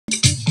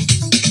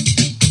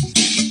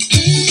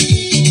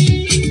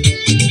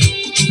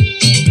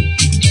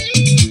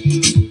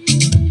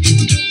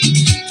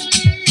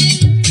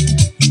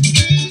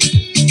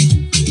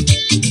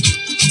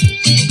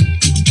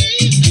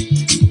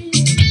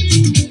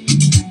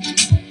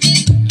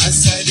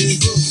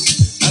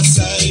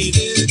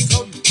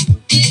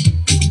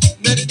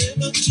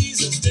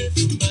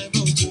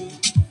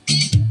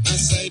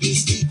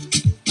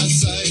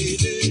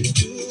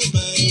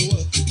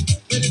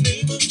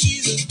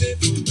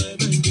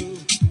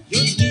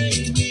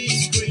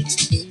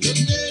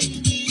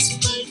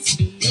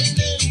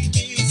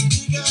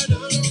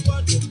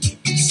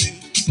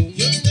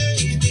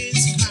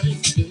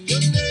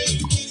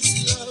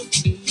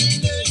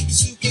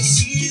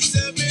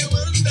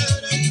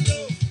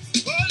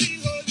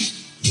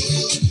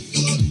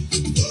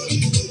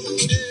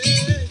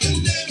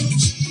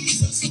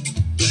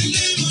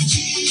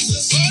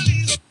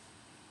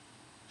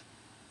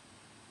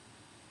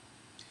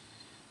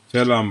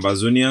Fellow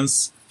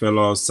Ambazonians,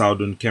 fellow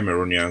Southern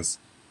Cameroonians,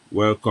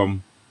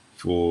 welcome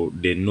for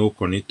the No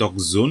Kunny Talk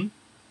zone.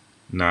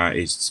 Now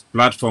it's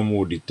platform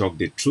where they talk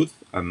the truth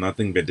and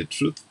nothing but the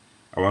truth.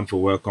 I want to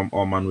welcome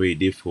all man where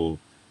they for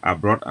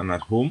abroad and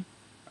at home,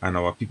 and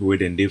our people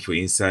waiting there for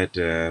inside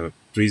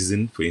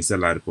prison for inside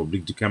La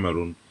Republique du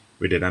Cameroon,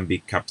 where they don't be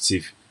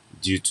captive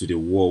due to the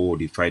war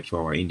they fight for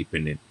our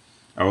independence.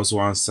 I also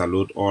want to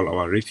salute all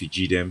our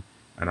refugee them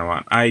and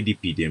our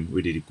IDP them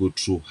where they go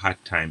through hard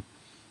time,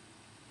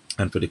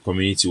 and for the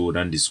community we will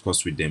then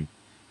discuss with them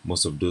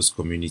most of those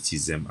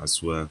communities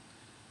as well.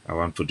 I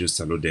want to just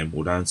salute them.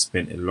 We then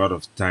spent a lot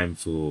of time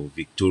for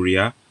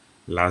Victoria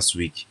last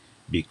week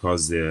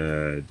because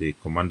the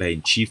commander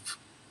in chief,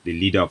 the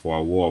leader of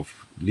our war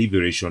of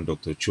liberation,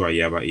 Dr. Chua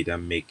Yaba, he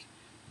then make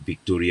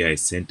Victoria a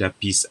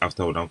centerpiece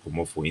after we then come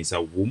up for inside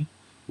womb.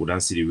 We then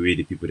see the way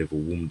the people of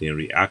womb then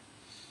react,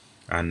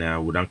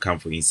 and we then come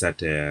for inside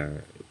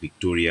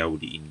Victoria with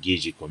the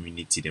engage the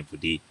community then for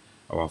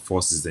our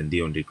forces and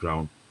they on the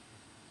ground.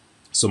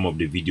 Some of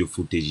the video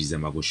footages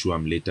I go show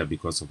them later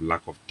because of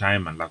lack of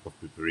time and lack of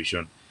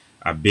preparation.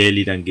 I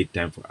barely don't get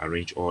time for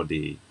arrange all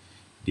the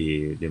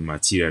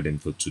material then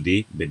for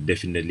today, but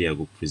definitely I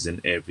go present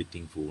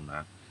everything for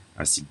una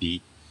as it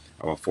be.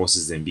 Our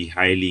forces then be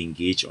highly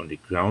engaged on the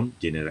ground.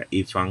 General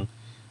Efang,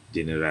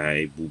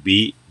 General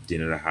Bubi,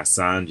 General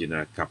Hassan,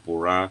 General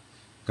Kapora,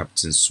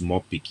 Captain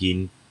Small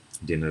Pikin,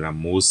 General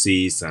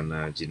Moses,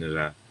 and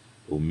General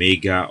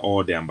Omega.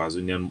 All the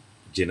Ambazonian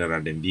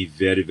general then be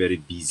very, very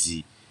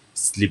busy,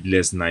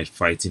 sleepless night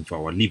fighting for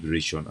our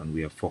liberation, and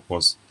we are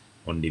focused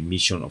on the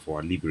mission of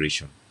our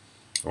liberation.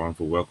 I want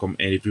to welcome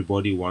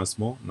everybody once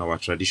more. Now our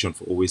tradition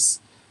for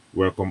always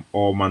welcome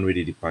all man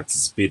ready to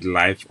participate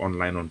live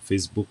online on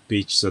Facebook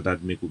page so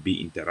that make will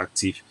be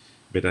interactive.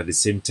 But at the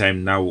same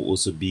time, now we'll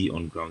also be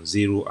on ground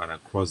zero and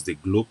across the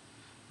globe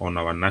on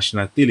our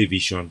national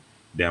television,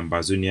 the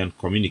Ambazonian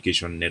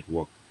Communication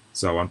Network.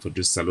 So I want to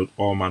just salute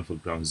all man for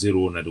ground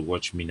zero and to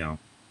watch me now.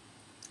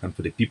 And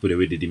for the people the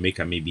way that they make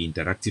and maybe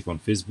interactive on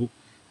Facebook,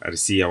 I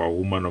see our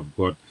woman of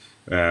God,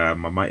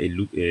 Mama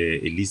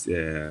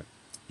Elise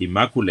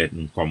Immaculate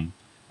Nkom.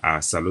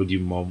 Salute you,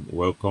 mom.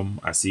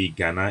 Welcome. I see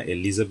Ghana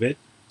Elizabeth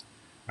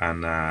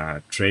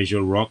and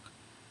Treasure Rock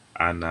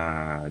and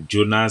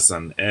Jonas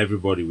and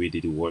everybody we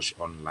did watch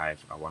on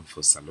live. I want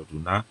for salute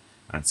una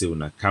and say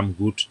una come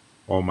good.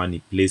 All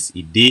money place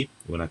a day.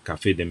 Una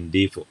cafe them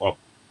day for up.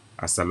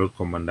 I salute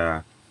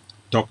Commander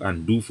Talk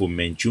and Do for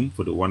Menchum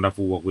for the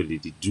wonderful work we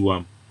did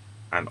do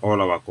and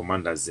all our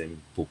commanders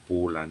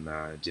Popol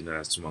and General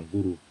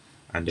Sumanguru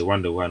and the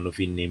one that we are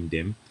nothing name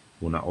them.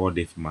 Una all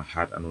day for my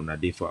heart and una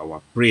day for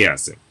our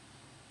prayers.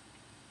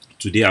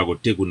 Today I will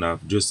take una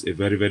just a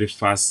very, very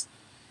fast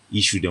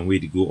issue then way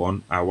to go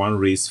on. I want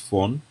raise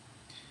fund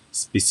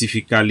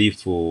specifically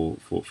for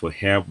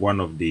help one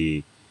of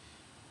the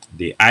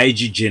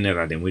IG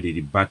general then way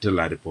the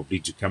battle at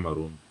Republic du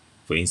Cameroon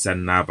for inside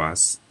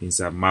Mavas.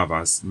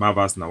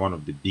 Mavas now one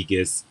of the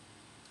biggest,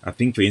 I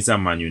think for inside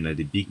Manu na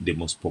the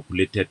most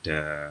populated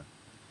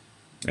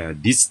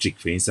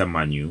district for inside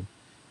Manu.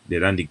 They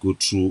go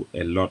through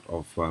a lot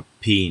of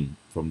pain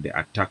from the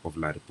attack of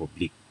La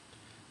Republique.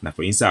 Now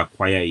for inside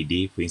Acquire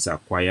ID, for inside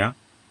Acquire,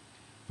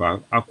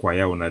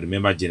 when I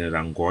remember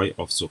General Ngoy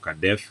of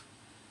Sokadef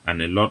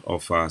and a lot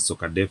of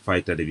Sokadef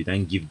fighters, they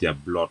didn't give their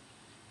blood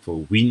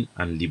for win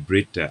and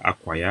liberate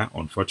Acquire.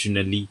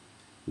 Unfortunately,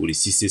 we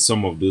see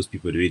some of those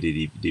people the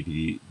way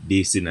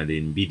they say that they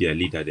be their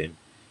leader them.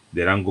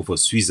 They don't go for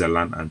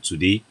Switzerland, and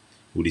today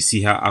we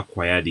see how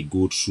Acquire they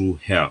go through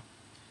hell.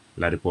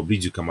 La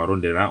République du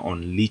Cameroon, they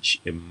unleash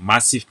a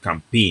massive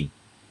campaign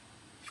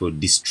for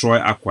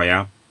destroy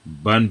Acquire,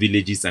 burn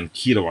villages, and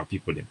kill our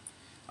people. Them.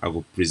 I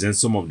will present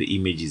some of the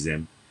images.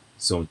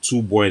 Some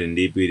two boys and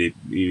they be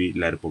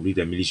La République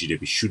the military, they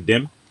be shoot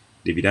them.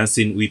 They be done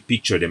saying we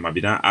picture them. I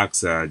be done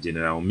ask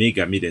General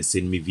Omega me then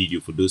send me video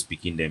for those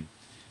picking them.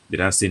 They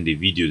done send the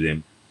video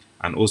them,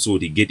 and also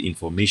they get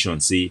information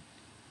say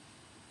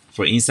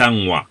for inside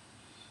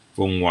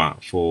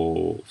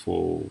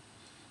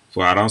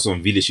for around some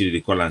village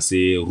they call and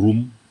say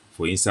room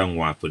for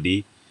inside for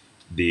the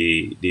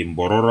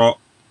Mbororo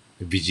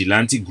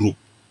vigilante group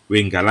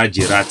when Ngala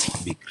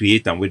Gerat be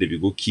create and where they be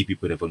go keep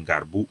people from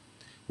Garbu.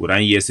 We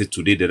ran yesterday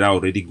today they are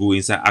already go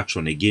inside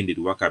action again. They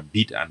work a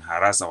beat and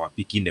harass our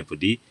picking them for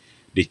the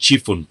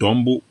chief on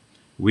Tombo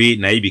where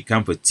now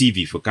become for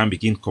TV for can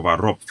begin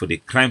cover up for the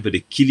crime for the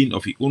killing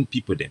of your own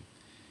people them.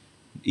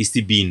 Is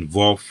to be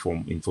involved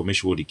from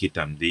information what they get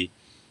them they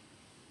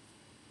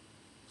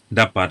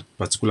that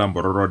particular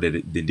Mbororo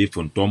they did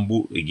from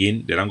Tombo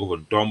again, they don't go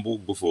from Tombo,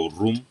 go for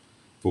room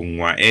for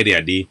one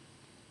area they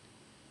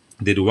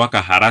do work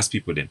harass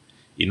people then.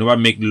 You never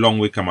make long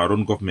way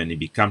Cameroon government they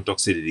become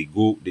toxic they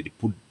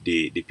put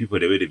the people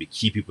the way they be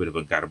key people of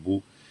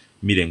Garbu,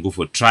 me then go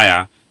for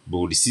trial.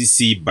 But the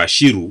CC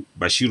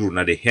Bashiru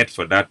now the head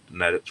for that,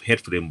 now the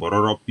head for the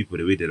Mbororo people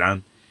the way they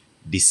run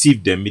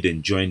deceive them, me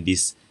then join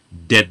this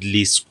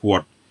deadly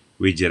squad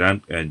where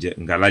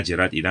Ngala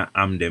Gerard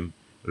arm them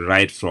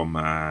right from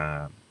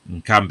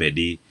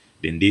Nkambe.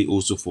 Then they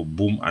also for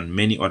Boom and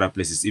many other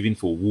places, even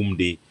for Womb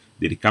they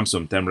come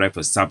sometime right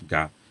for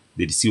Sapga,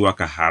 they see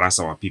waka harass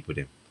our people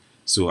them.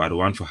 So I don't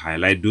want to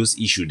highlight those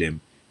issue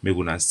them. Make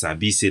una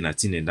sabi say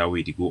nothing in that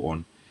way they go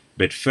on.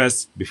 But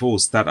first, before we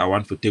start, I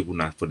want to take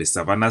una for the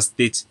Savannah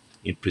State,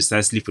 in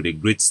precisely for the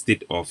great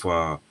state of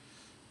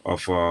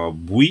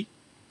Bui,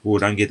 who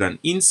would then get an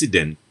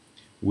incident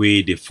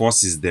where the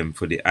forces them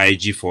for the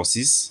IG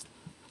forces.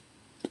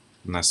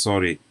 Nah,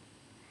 sorry.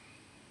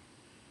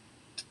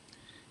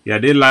 Yeah,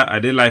 are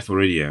they live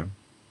already? Yeah.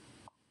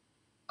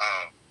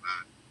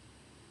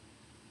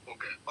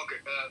 Okay.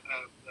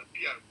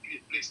 Pierre,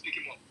 please pick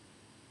him up.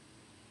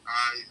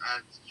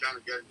 I'm trying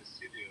to get in the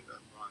studio.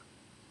 That's fine.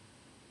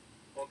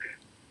 Okay.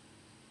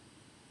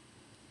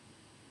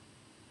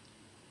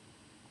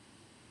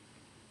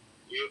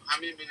 How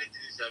many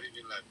minutes have you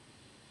been live?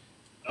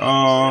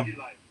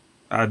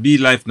 I'll be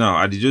live now.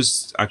 I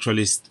just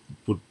actually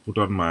put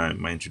on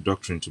my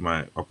introduction to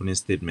my opening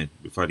statement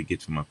before I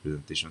get to my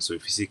presentation. So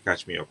if you see,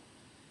 catch me up.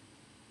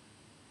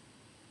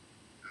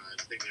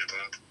 It's taking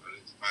about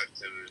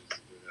 5-10 minutes to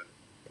do that.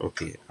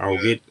 Okay,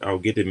 I'll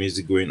get the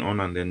music going on,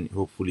 and then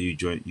hopefully you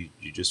join. You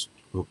just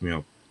hook me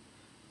up.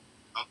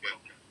 Okay.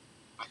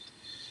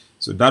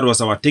 So that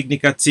was our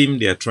technical team.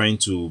 They are trying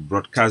to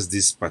broadcast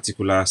this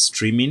particular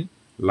streaming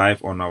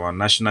live on our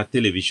national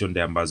television,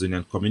 the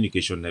Amazonian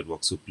Communication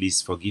Network. So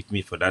please forgive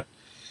me for that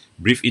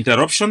brief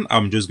interruption.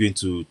 I'm just going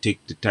to take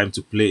the time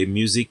to play a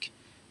music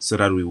so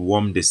that we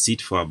warm the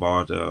seat for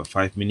about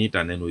 5 minutes,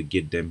 and then we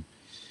get them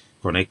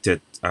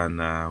connected,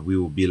 and we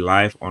will be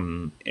live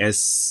on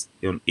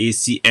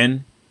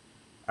ACN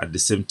at the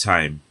same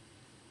time.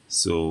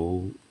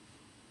 So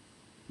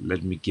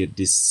let me get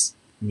this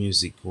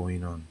music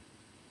going on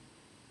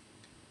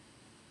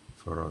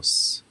for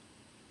us.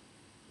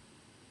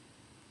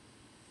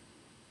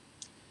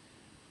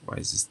 Why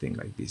is this thing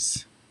like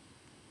this?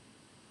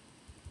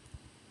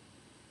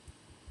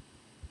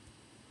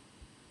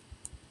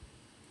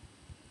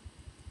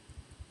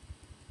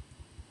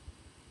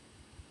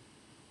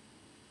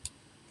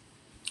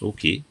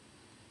 Okay,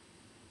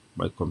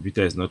 my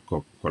computer is not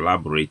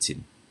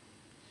collaborating.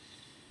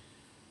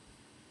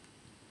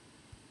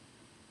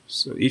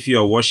 So if you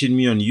are watching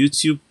me on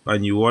YouTube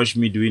and you watch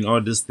me doing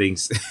all these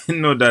things,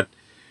 know that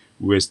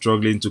we're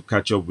struggling to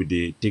catch up with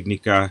the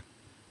technical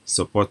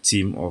support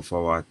team of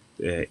our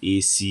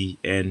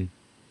ACN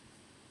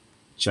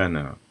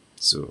channel.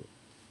 So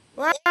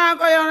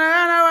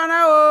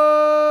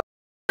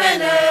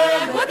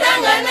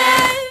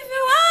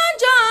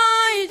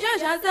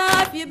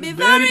you be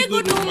very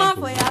good woman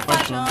for your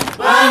fashion.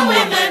 One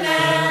woman,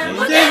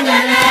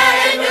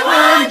 if you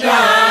want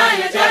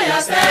joy, enjoy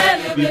yourself.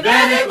 You be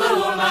very good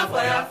woman for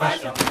your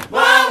fashion.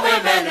 One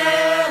woman,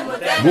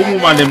 good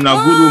woman, them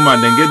now good woman,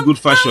 then get good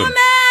fashion.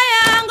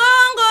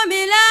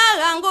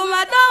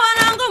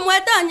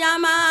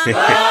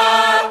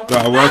 So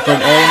I welcome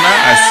all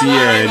now. I see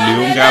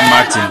Leonga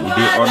Martin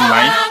they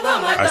online.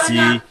 I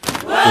see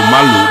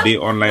Omalu they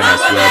online as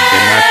well.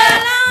 Bernard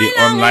they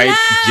online.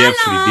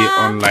 Jeffrey they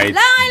online.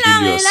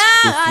 Julius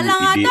Tofu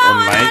they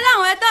online.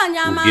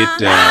 We'll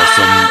get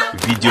some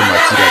video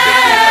material that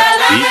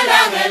they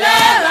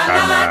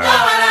and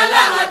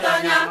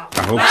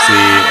I hope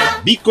say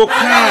Biko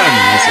Khan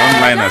is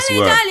online as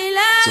well.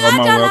 So I'm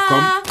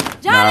welcome.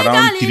 Now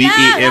around 3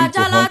 a.m.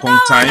 for Hong Kong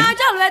time.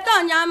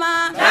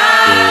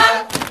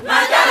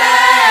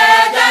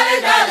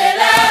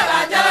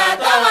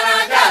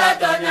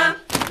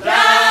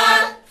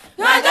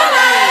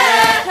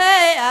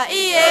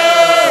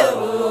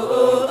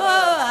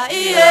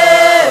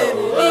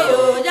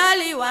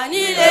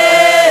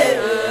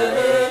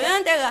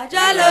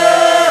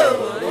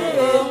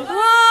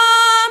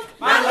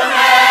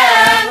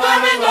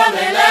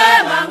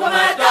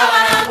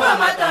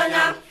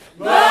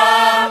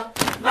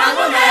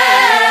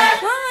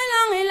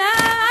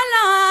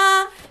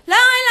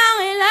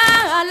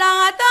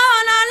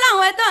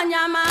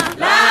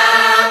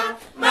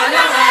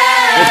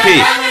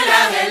 Okay.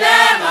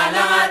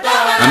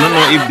 I don't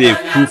know if they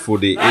proof for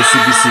the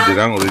ACBC they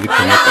don't already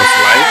connect us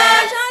live.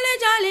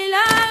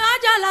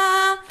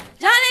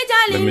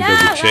 Let me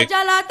double check.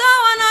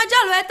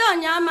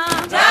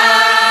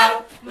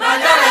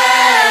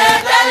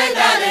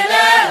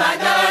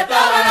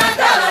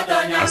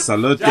 I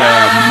salute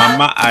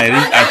Mama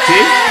Irene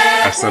Ate.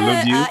 I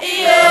salute you.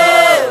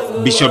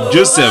 Bishop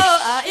Joseph,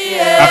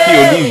 Happy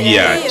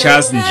Olivia,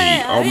 Charles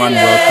Nji, all man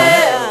welcome.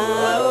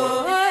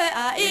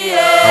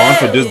 I want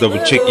to just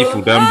double check if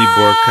we don't be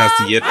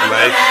broadcasting yet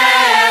live.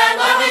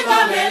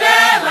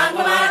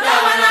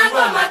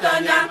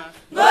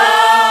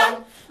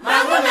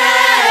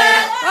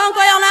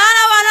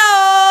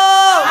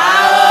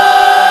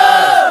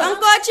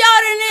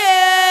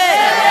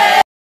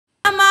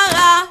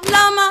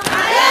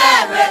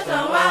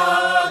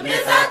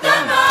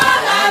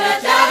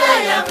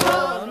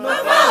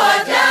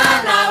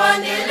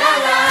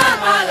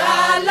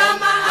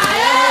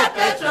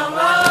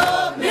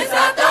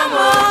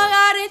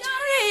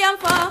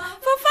 For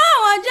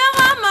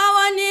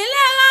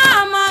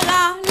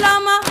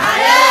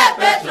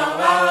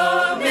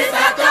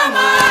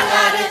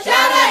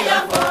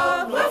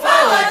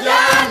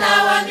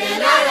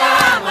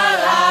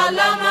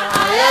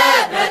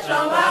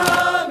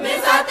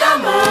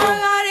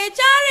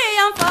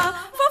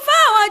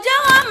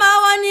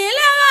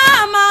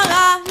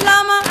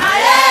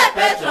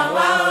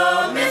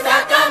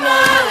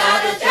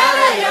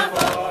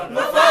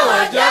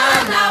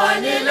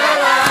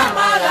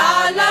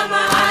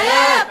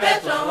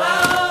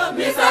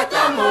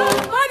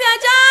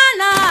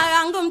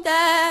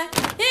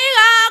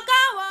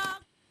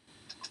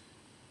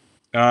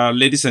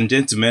Ladies and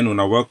gentlemen,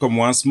 una welcome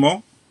once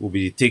more. We'll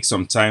be take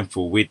some time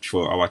for wait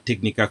for our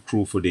technical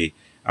crew for the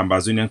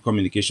Ambazonian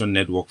Communication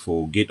Network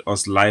for get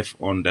us live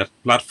on that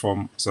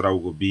platform so that we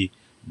will be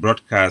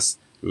broadcast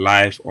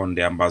live on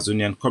the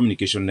Ambazonian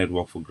Communication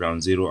Network for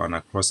Ground Zero and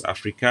across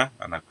Africa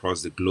and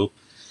across the globe.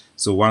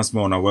 So once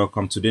more, una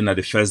welcome. Today na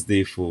the first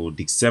day for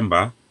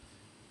December.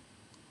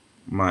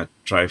 Might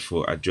try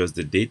for adjust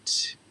the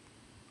date.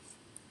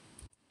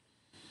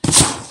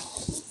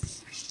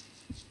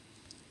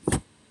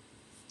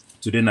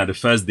 Today na the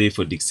first day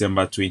for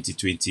December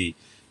 2020.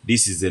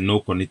 This is the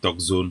No Kunny Talk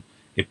Zone,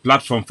 a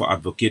platform for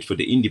advocate for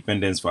the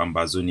independence for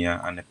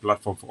Ambazonia and a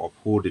platform for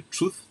uphold the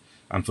truth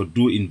and for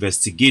do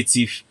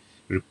investigative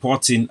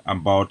reporting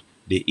about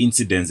the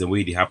incidents and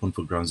way they happen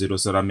for Ground Zero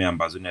so that me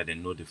Ambazonia they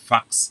know the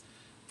facts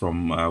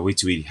from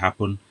which way it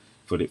happen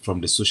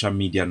from the social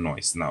media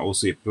noise. Now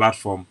also a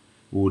platform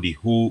who the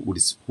hold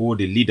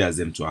the leaders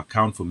them to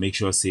account for make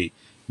sure say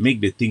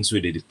make the things where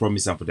they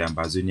promise and for the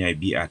Ambazonia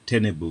be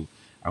attainable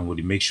and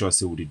would make sure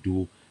say would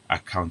do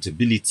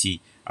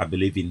accountability. I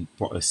believe in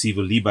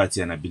civil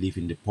liberty and I believe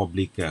in the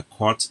public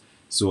court.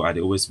 So I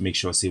always make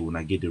sure say when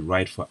I get the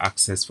right for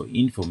access for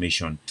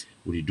information,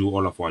 we do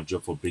all of our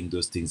job for bring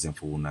those things and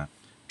for una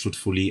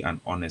truthfully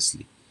and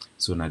honestly.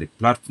 So now the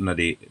platform,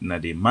 now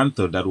the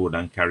mantle that would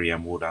then carry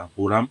am would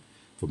hold am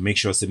for make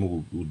sure say we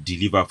will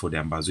deliver for the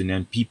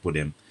Ambazonian people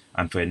them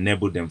and for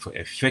enable them for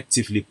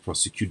effectively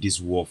prosecute this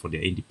war for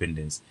their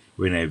independence.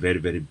 When a very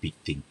very big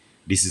thing.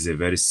 This is a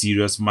very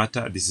serious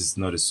matter. This is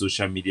not a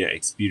social media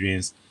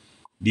experience.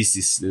 This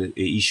is an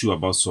issue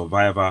about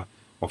survival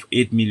of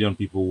 8 million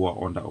people who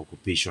are under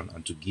occupation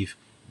and to give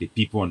the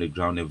people on the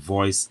ground a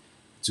voice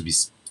to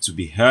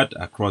be heard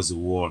across the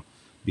world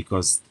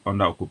because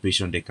under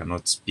occupation they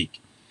cannot speak.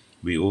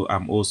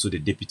 I'm also the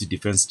Deputy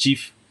Defense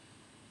Chief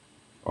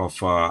of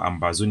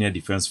Ambazonia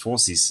Defense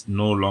Forces,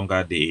 no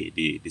longer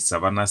the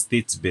Savannah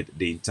State, but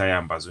the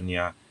entire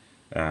Ambazonia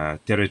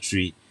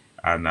territory,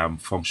 and I'm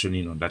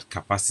functioning on that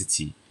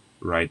capacity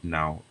right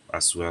now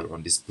as well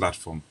on this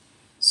platform.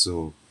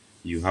 So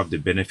you have the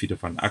benefit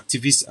of an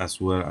activist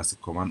as well as a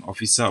command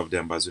officer of the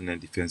Ambazonian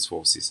Defense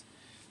Forces.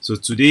 So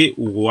today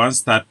we want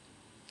start.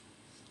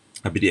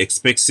 I be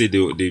expect say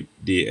the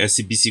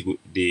SCBC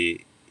the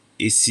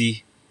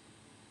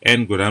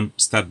ACN go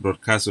start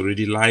broadcast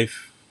already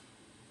live,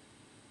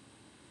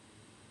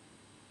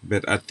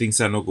 but I think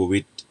I no go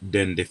wait.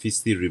 Then they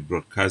still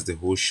rebroadcast the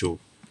whole show.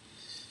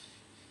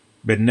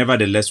 But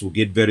nevertheless, we'll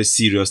get very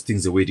serious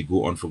things the way they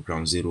go on for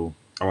Ground Zero.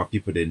 Our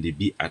people then they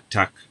be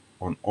attacked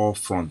on all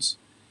fronts,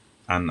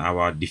 and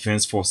our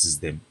defense forces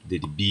them they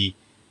be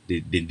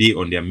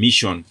on their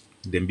mission.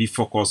 Then be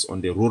focused on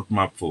the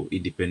roadmap for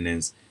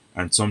independence,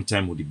 and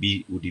sometimes would it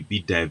be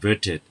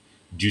diverted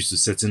due to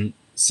certain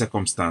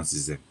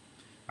circumstances. Them.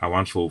 I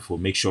want for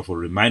make sure for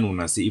remind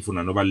una say if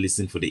una never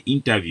listen for the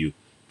interview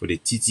for the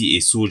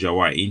TTA soldier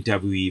or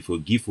interview for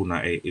give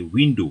una a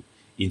window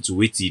into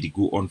what it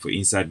go on for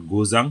inside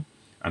Gozang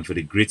and for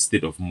the great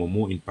state of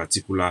Momo in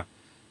particular,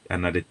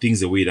 and the things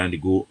the way that they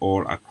go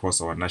all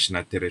across our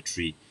national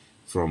territory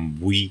from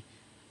Bui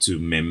to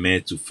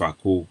Meme to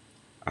Fako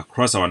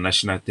across our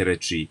national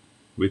territory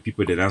where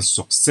people that then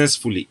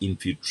successfully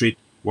infiltrate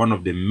one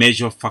of the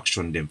major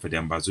faction them for the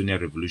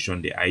Ambazonia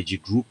Revolution, the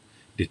IG group.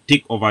 They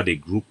take over the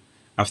group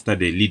after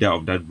the leader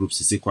of that group,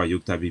 Siseko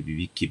Ayoktabe,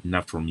 be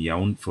kidnapped from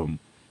Yaoundé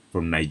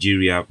from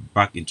Nigeria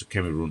back into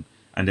Cameroon.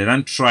 And they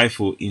then try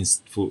for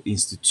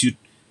institute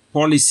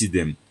policy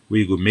them where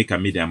you go make the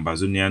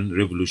Ambazonian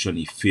revolution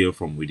it fail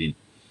from within,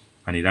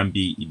 and it then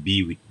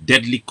be with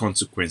deadly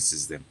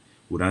consequences. Them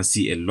we then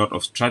see a lot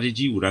of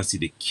strategy. We then see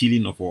the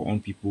killing of our own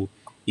people,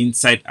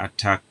 inside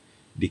attack,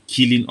 the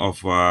killing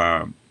of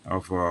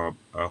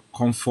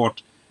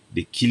Comfort,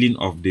 the killing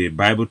of the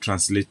Bible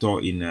translator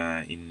in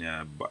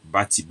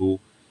Batibo,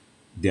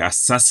 the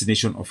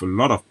assassination of a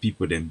lot of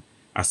people them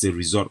as a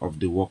result of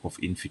the work of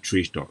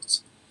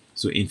infiltrators.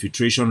 So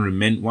infiltration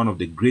remain one of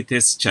the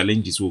greatest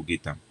challenges we'll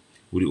get them.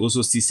 We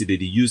also see that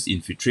they use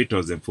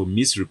infiltrators and for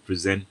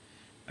misrepresent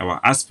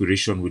our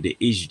aspiration with the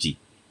HD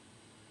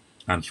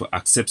and for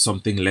accept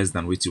something less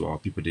than what our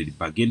people they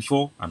bargain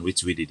for and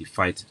which way they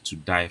fight to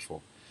die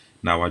for.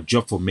 Now our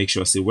job for make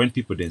sure say when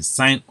people then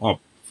sign up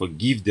for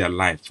give their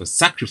life, for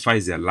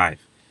sacrifice their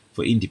life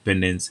for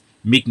independence,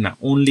 make not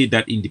only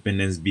that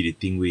independence be the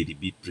thing where they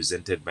be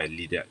presented by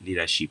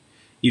leadership.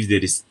 If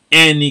there is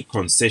any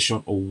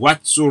concession or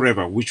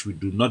whatsoever which we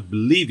do not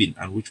believe in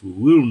and which we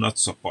will not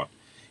support,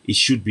 it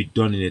should be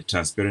done in a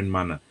transparent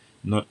manner,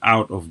 not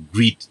out of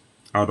greed,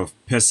 out of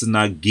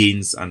personal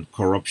gains and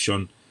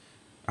corruption.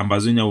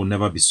 Ambazonia will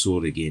never be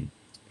sold again.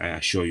 I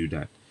assure you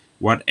that.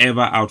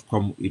 Whatever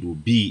outcome it will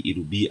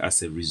be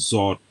as a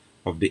result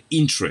of the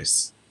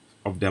interests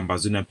of the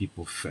Ambazonian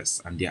people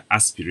first and their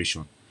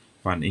aspiration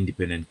for an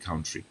independent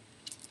country.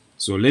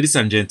 So, ladies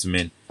and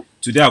gentlemen,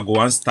 today I'll go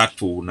and start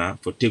for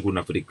take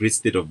una for the great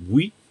state of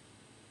Bui.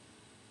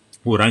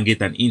 We'll then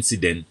get an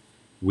incident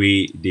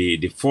where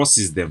the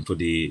forces them for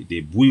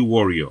the Bui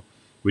warrior,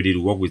 where they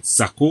work with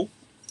Sako,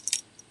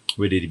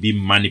 where they be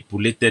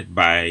manipulated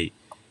by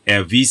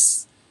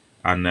Elvis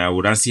And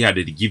we don't see how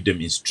they give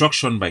them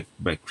instruction by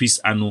Chris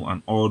Anu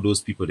and all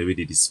those people the way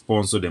they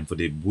sponsor them for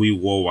the Bui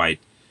worldwide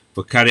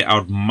for carry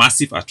out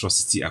massive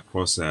atrocity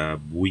across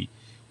Bui.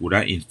 We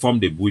don't inform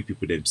the Bui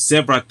people them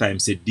several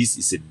times say this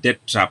is a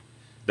death trap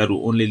that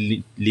will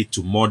only lead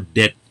to more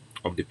death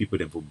of the people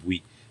them for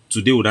Bui.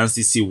 Today we don't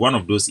see one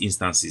of those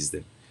instances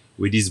then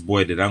where this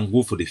boy they don't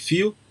go for the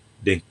field,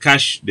 then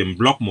cash, then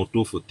block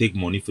motor for take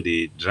money for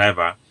the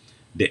driver,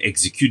 they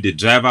execute the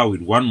driver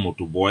with one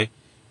motor boy,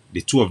 the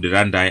two of the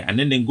ran die, and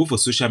then they go for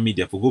social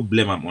media for go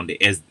blame them on the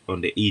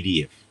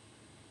ADF.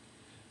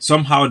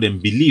 Somehow them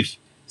believe,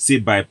 say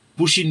by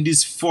pushing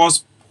this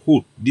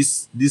falsehood,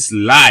 this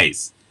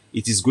lies,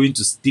 it is going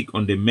to stick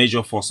on the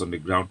major force on the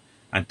ground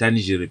and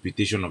tarnish the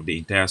reputation of the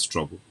entire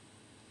struggle.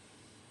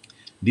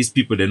 These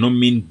people they don't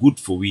mean good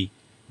for we.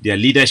 Their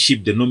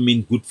leadership they don't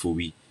mean good for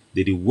we.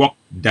 They work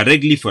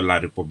directly for La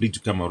République du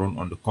Cameroon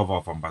on the cover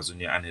of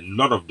Ambazonia, and a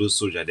lot of those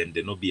soldiers them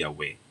they not be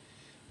aware.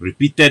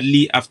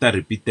 Repeatedly after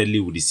repeatedly,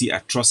 we see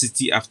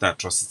atrocity after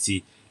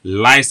atrocity,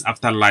 lies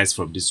after lies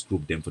from this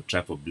group, them for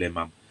try to blame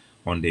them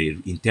on the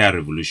entire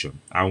revolution.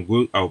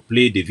 I'll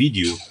play the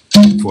video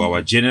for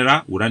our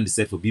general. We don't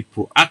decide to be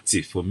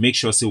proactive for make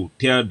sure say we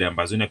tell the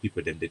Ambazonia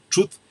people them the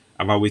truth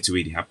about what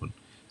way it happened.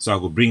 So I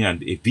will bring a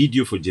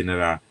video for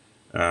General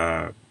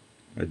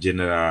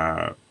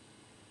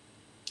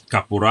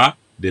Kapura,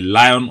 the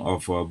lion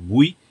of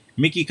Bui,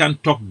 make he can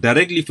talk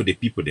directly for the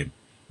people them.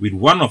 With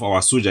one of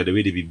our soldiers, the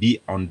way they will be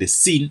on the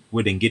scene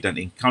where they get an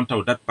encounter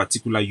with that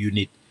particular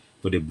unit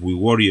for the Bui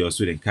warriors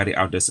where they carry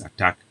out this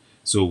attack.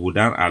 So we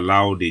don't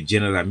allow the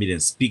general me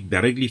and speak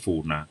directly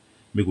for Una.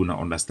 Make Una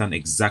understand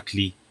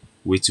exactly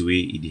which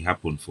way it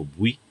happened for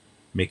Bui.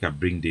 Make I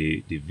bring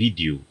the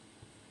video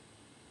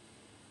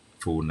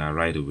for Una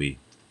right away.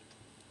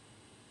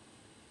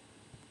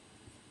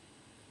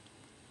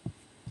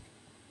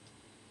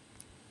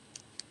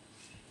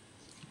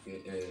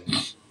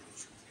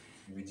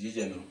 With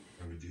DJ now.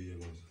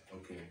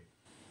 Okay.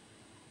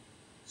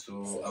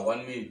 So I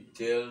want me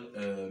tell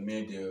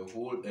me the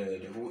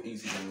whole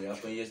incident we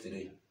happened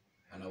yesterday,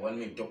 and I want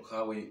me talk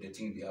how the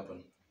thing be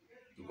happen,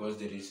 because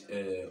there is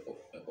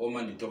all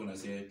man they talk and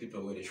say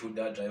people where they shoot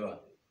that driver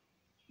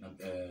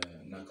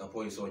na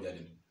Capo soldier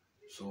them.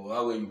 So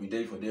how will you be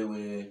there for day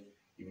where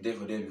you be there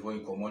for day before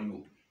you come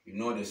on you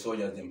know the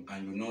soldiers them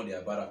and you know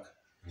their barrack.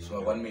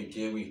 So I want me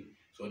tell we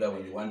so that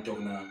when you want talk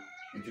now,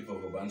 me people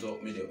go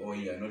banzo me the all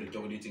here. I know the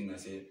talk the thing and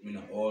say me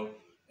na all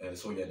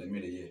soldier them me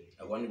the year.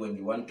 I want when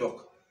you want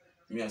talk,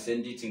 me I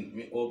send the thing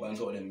me all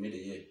banzo them me the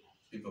year.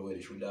 People where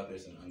they shoot that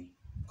person and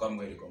come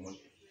where they come on.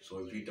 So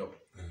if we talk.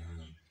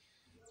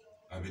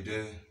 I be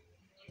there.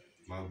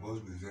 My boss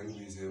will send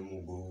me say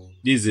we go.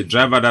 This is the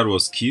driver that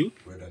was killed.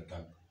 Where the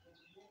attack.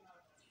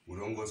 We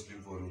don't go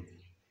sleep for road.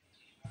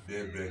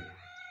 Daybreak.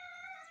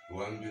 We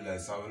want be like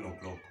 7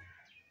 o'clock.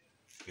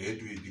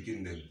 8 we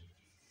begin them.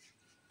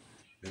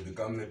 They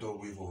become met up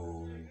with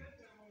for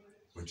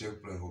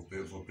checkpoint for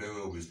play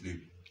where we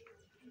sleep.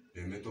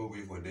 They met up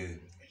with for there.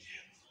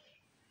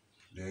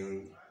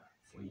 Then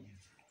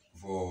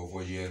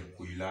for year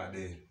we like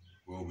there.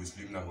 Where we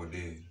sleep now for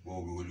there. Where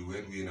we will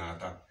wait we in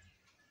attack.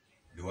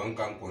 The one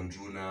can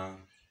control now.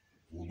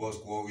 We boss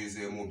go we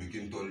say more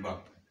begin turn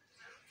back.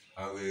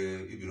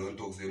 If you don't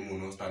talk, say more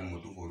no stand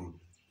motor for road.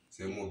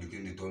 Say more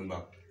begin the turn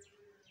back.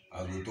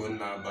 As we turn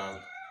now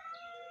back,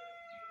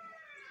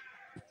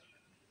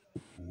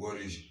 we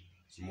worry.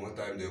 Small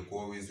time they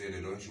call we say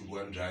they don't shoot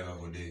one driver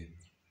for day.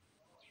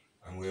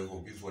 And we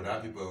hope for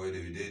that people where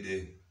they be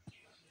there.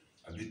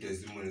 I be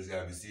testimony say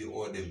I be see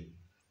all them.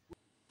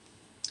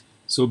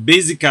 So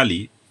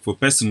basically, for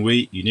person where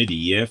you need the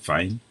year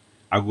fine,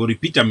 I go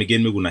repeat them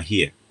again, we're gonna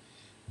hear.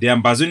 The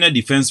Ambazonia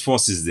Defense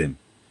Forces them,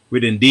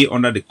 where then they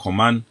under the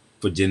command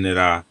for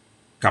General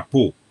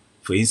Capo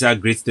for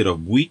inside great state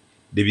of Bui,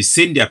 they be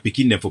send their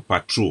picking them for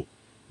patrol.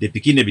 The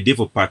picking they be there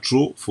for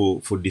patrol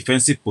for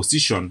defensive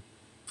position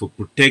for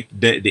protect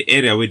the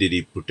area where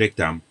they protect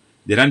them.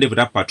 They run there for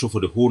that patrol for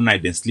the whole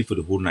night, then sleep for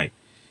the whole night.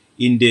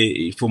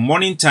 For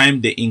morning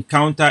time, they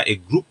encounter a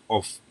group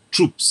of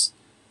troops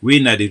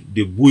where now the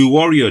Bui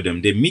warrior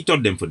them, they meet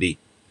up them for day.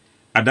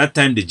 At that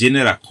time, the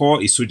general call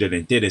his soldier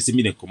and tell them, see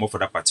me, they come up for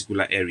that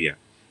particular area.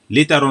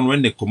 Later on,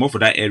 when they come up for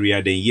that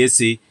area, then yes,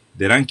 say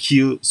they ran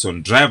kill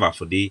some driver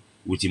for the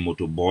with a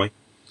motor boy.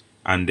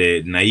 And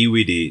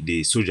naive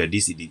the soldier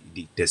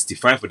they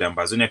testify for the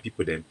Ambazonia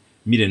people them,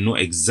 me they know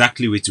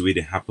exactly which way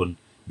they happen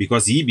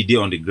because he be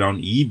there on the ground,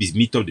 he be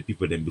meet up the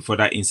people them before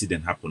that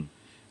incident happened.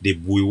 The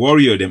Bui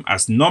warrior them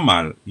as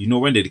normal, you know,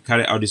 when they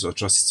carry out this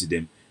atrocity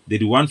them, they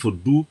the one for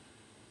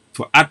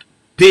add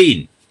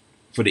pain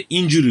for the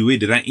injury where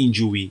they ran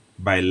injury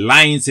by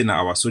lying saying that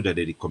our soldier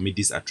that they commit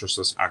this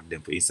atrocious act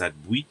them for inside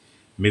Bui.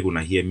 Make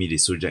gonna hear me the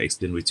soldier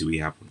explain what will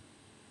happen.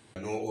 I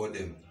know all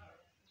them.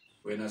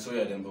 When I saw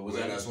them for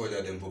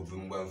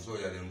Bumban, saw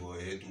them for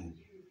A2.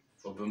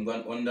 For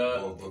Bumban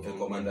under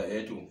Commander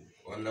A2.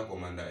 Under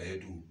Commander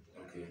A2.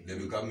 Okay. They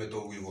become met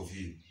up with for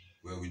field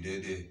where we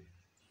did there.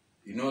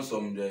 You know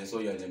some the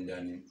soldier them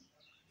Danny.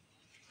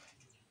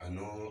 I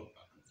know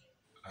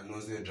I know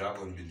say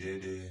Dragon be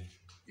there.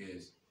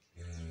 Yes.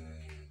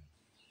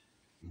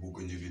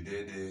 Bukunji be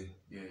there.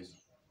 Yes.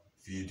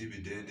 Fiti be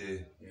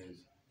there. Yes.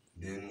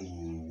 Then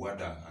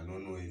Wada, I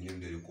don't know his name,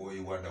 they call it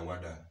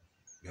Wada.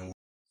 Then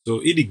So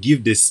it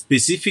give the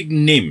specific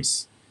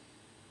names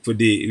for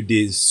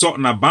the sort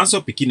na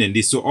Banso Pekin and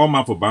this, so all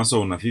man for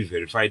Banso on fit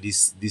verify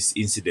this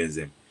incidents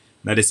them.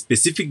 Now the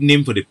specific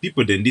name for the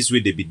people then this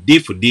way they be day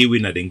for day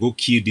when then go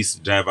kill this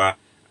driver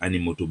and the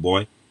motor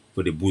boy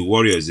for the boy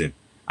warriors them,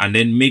 and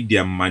then make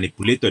their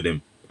manipulator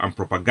them and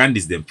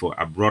propagandist them for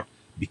abroad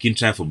begin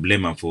try for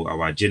blame and for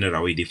our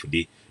general way day for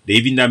day. They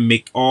even that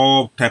make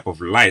all type of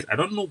lies. I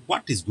don't know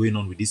what is going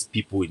on with these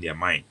people in their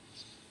mind.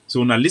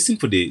 So now listen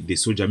for the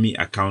soldier me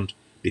account,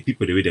 the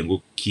people the way then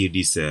go kill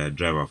this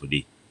driver for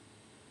day.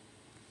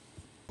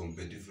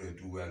 different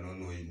two, I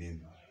don't know his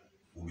name.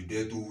 We'll be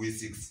there 2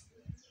 weeks 6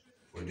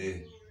 for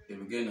there. They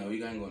will get now, we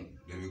can go.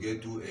 They will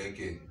get 2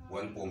 AK,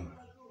 one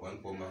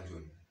pump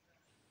action.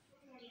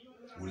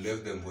 We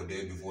left them for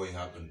there before it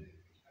happened.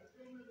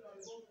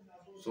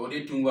 So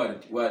they think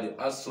what they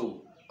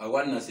also I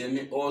want to say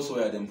me also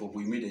them for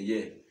we made a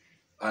year,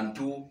 and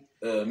 2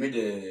 made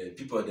the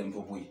people them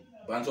for we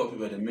bunch of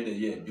people them made a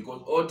year,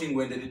 because all thing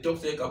when they talk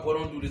say Capo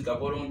don't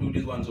do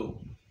this one, so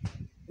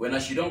when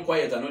she don't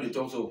quiet I know they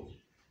talk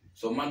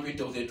so man we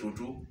talk say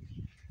true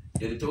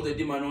they talk say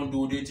the man don't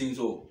do the thing,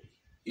 so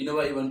you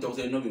never even talk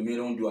say no be me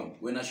don't do am.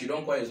 When she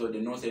don't quiet, so they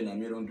know say na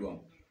me don't do am.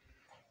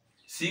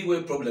 See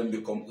where problem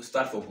become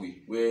start for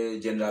we where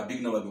general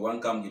big number be one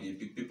come with the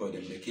big people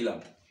them they kill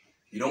them.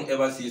 You don't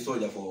ever see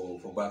soldier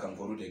for back and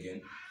forward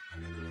again.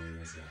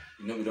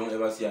 You know, we don't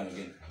ever see them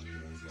again.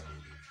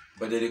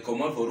 But they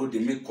come out for road, they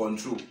make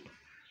control.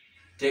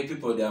 Take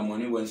people their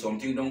money when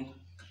something don't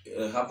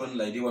happen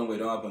like the one where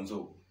don't happen,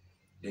 so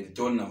they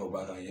turn now for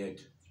back and head.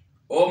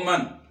 Oh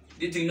man,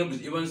 this thing not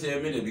even say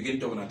me they begin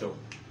talking at all.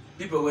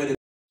 People where they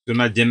So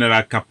now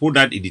General Capo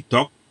that it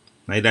talk,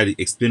 neither they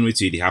explain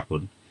what it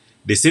happen.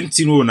 The same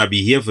thing will not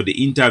be here for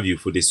the interview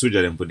for the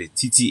soldier and for the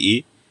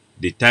TTA,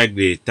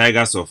 the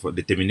tigers of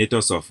the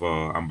terminators of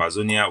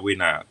Amazonia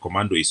when a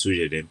commando is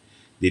soldier them.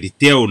 They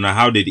detail on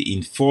how they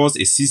enforce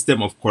a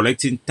system of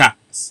collecting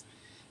tax.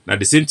 Now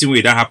the same thing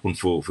way that happened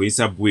for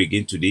inside boy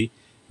again today.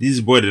 This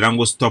boy the don't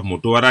go stop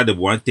motor, whether they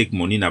want take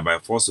money now by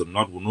force or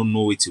not, we don't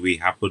know which way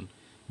happen.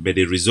 But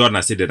the result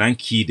I said they don't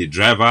kill the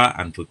driver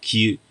and for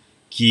kill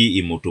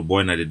a motor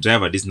boy. Now the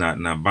driver this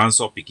na bounce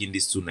up picking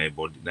these 2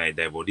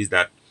 bodies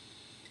that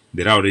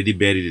they are already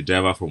buried the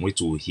driver from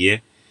which we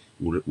hear.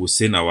 We'll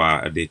send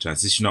the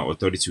transitional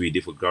authority we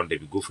did for ground, they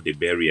will go for the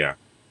barrier.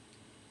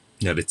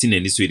 Now the thing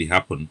in this way it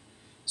happen.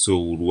 So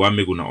we want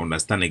me gonna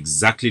understand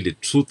exactly the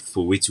truth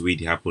for which way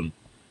it happen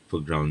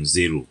for ground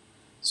zero.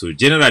 So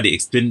generally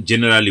explain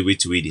generally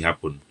which way it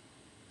happen.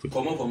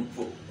 come up from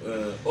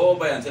all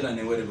buy and sell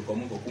and where they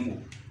come up for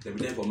Kumu. They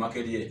be there for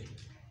market here.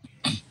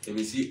 They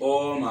will see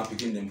all my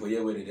picking them for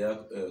here where they are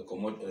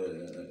come out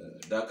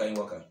that kind of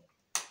worker.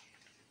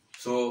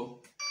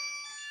 So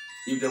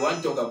if they want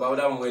to talk about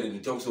that one where they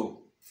talk,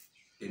 so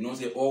they don't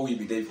say all will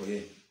be there for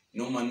here.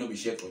 No man no be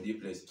shared for this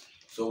place.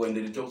 So when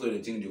they talk, so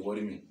they think they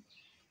worry me.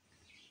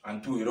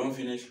 And 2, you don't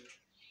finish.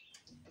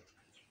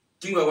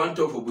 Thing I want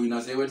to talk for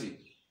Buina say what?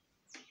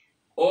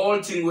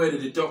 All thing where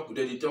they talk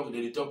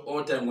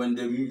all time when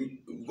they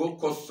go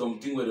cause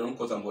something where they don't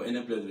cause them for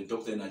any place, they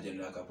talk say na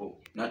General Capo.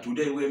 Now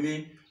today where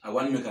me I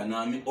want to make an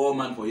army all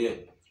man for here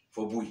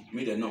for Bui.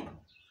 Me they know.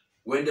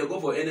 When they go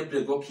for any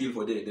place, go kill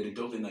for there, they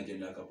talk say na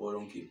General Capo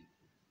don't kill.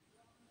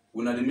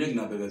 Una they make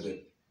na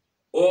bebe.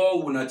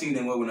 All una think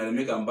them where una they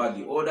make them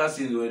badly. All that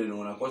things where they don't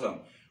wanna cause them.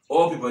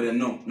 All people they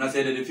know. Now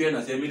say they fear,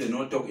 now say me they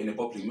not talk in the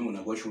public. Me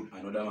wanna go shoot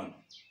another man.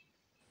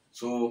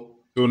 So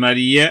now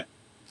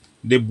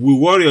the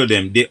warrior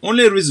them, the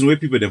only reason why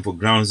people them for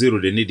ground zero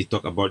they need to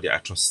talk about the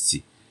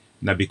atrocity.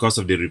 Now because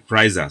of the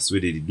reprisals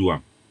where they do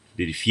them.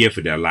 They fear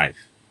for their life.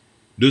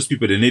 Those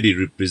people they need to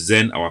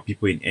represent our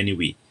people in any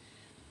way.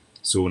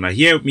 So now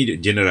hear me the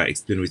general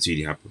explain what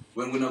really happen.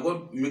 when we not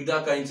go make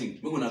that kind of thing,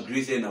 we gonna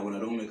agree say now we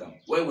don't make them.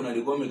 Why we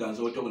not go make and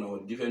so talking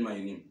about defend my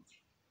name?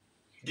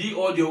 The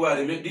audio where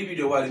they make, the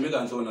video where they make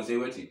and so on say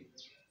what it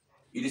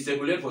is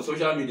circulate for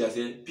social media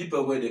say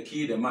people where they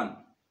kill the man,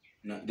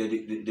 they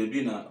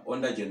been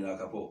under General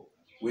Capo.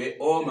 Where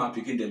all my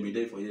picking them be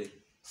there for you.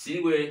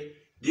 See where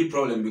the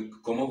problem be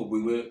come up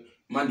with where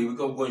man they will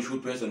go and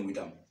shoot person with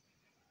them.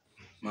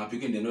 My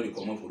picking they know they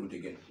come up for it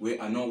again.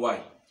 Where I know why.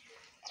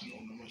 I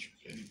don't know much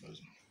any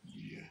person.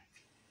 Yeah.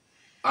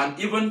 And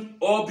even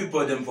all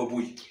people them for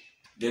Bui,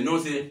 they know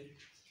say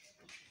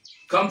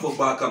come for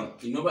Bakam,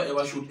 he never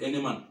ever shoot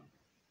any man.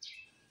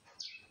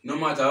 No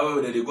matter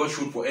how they go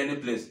shoot for any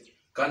place.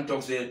 Can't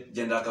talk say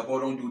General Capo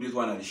don't do this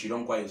one and she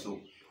don't quiet so.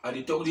 And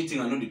they talk this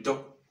thing and not they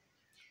talk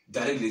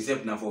directly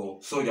except now for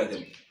soldier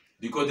them.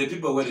 Because the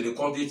people where they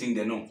call this thing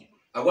they know.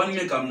 I want to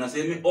make them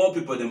say me all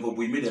people them for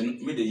Bui made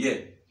the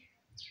year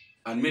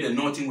and made a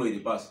nothing where they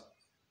pass.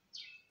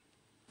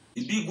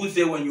 It be good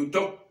say when you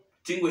talk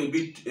thing where you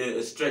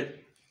be straight.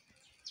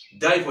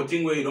 Die for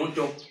thing where you don't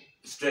talk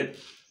straight.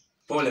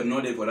 Problem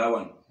not there for that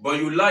one. But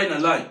you lie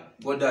and lie.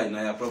 go die,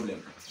 now your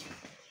problem.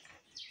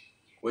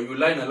 When you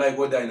lie and lie,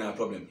 go die, now your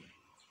problem.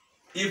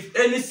 If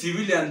any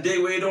civilian day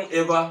where don't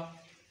ever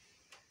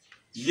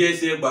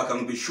yes back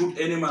and be shoot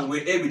any man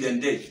where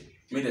evident day,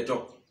 me the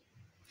talk.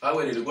 How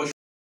will they go shoot?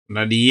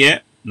 Now the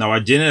year, now our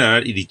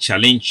general is the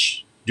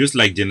challenge, just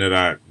like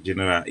General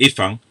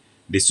Ifang,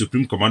 the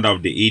Supreme Commander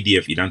of the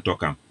ADF, he don't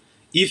talk.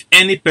 If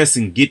any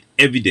person get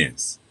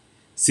evidence,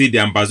 say the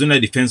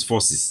Ambazona Defense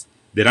Forces,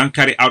 they don't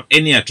carry out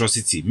any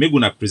atrocity, make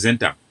una present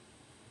them.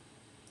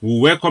 We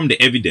welcome the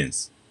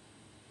evidence.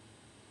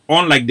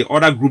 Unlike the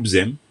other groups,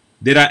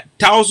 there are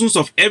thousands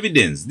of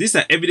evidence. These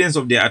are evidence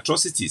of their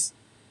atrocities.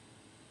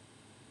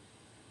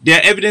 There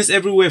are evidence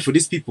everywhere for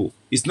these people.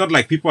 It's not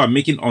like people are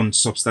making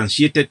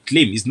unsubstantiated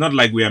claim. It's not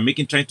like we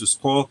are trying to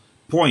score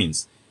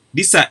points.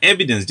 These are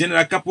evidence.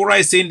 General Kapora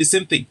is saying the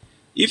same thing.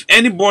 If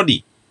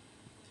anybody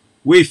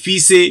where fee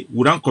say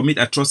would not commit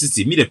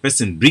atrocity, me the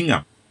person bring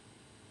him.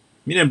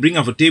 Me them bring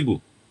him for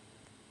table.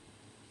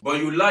 But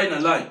you lie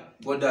and lie,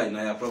 go die,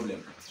 now your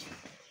problem.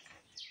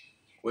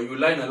 When you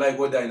lie and lie,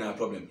 go die, now your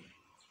problem.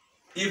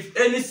 If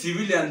any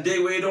civilian day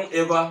where don't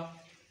ever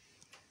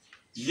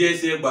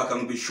yes back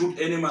and be shoot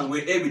any man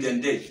where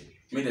evident day,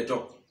 me the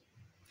talk.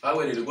 How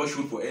will they go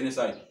shoot for any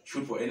side?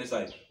 Shoot for any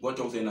side. Go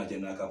talk to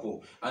General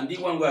Capo. And the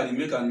one where they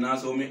make a now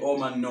so me all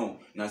man know.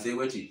 Now say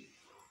wait.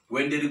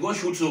 When they go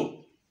shoot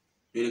so,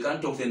 they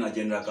can't talk to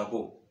General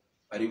Capo.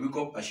 I wake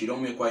up and she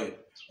don't make quiet.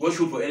 Go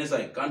shoot for any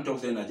side. Can't talk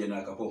to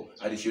General Capo.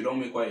 And she don't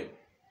make quiet.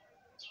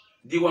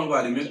 The one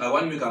where they make I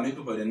want to make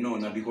people they know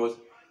now because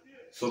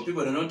some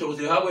people they don't talk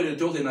say how will they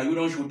talk say now you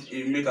don't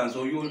shoot make and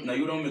so you now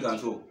you don't make and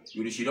so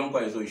you she don't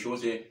quiet so you show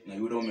say now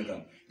you don't make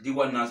them. The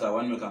one now I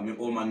want to make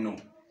all man know.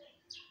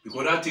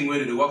 Because that thing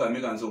where they work and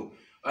make and so.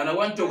 And I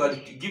want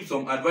to give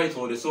some advice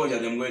for the soldier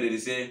them where they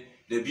say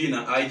they be in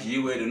an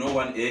IG where they know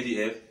one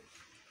ADF.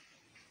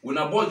 When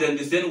I bought them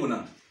the same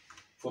one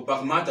for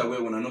back matter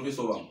where when I know this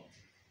over.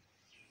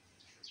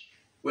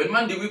 When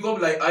man they wake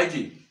up like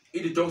IG,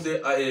 it talks say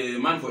a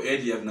man for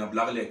ADF na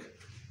black leg.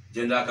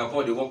 General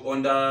Capo they work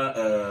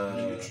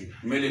under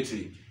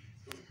military.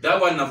 That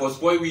one na for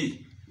spoil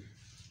we.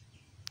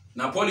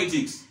 Na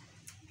politics.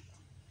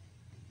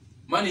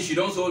 Man she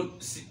don't so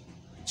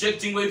check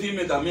thing where he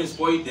make a man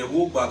spoil the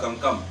whole back and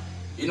come.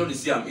 You know the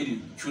same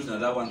it choose na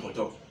that one for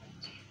top.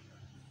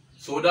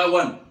 So that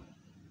one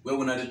where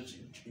when I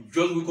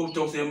just we come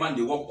talk say man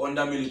they work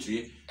under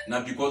military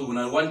now because when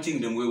I one thing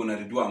them way when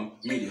I do am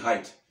me the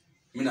height.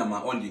 Me na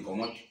my own they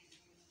come out.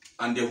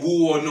 And the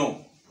who or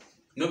no.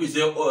 No be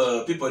say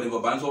people they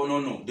for ban so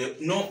no. They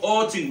know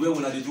all thing where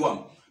when I do am.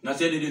 Now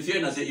say they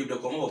fear na say if they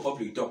come over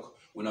public talk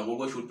when I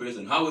go shoot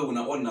person. How we when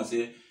I on na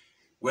say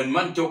when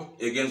man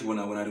talk against when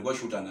I go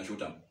shoot and I shoot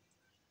him.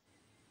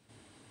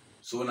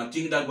 So when I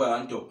think that way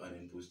I talk and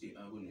then post it.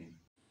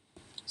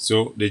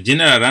 So the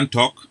general ran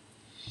talk.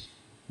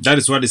 That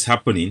is what is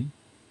happening.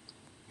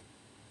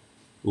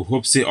 We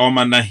hope say all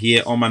man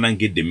hear, all man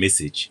get the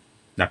message.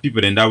 That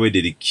people in that way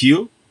they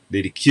kill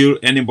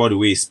anybody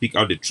where speak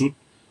out the truth.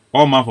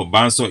 All man for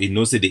Banso, he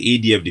knows that the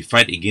ADF they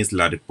fight against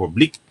La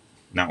Republique,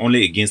 not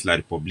only against La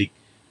Republique,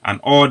 and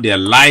all their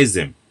lies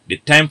them. The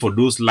time for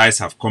those lies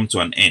have come to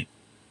an end.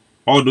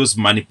 All those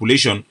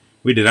manipulation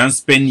where they don't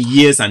spend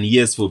years and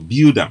years for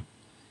build them,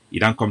 it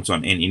don't come to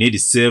an end. It need to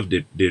serve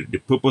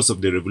the purpose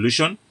of the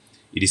revolution.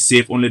 It is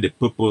serve only the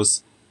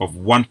purpose of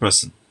one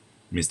person,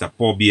 Mr.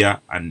 Paul Biya,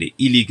 and the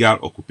illegal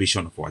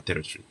occupation of our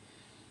territory.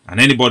 And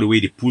anybody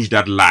where they push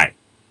that lie,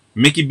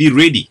 make it be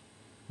ready.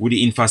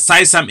 We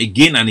emphasize them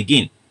again and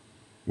again.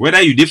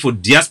 Whether you did for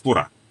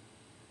diaspora,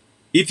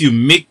 if you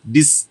make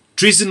this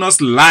treasonous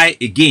lie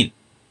again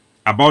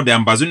about the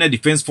Ambazonia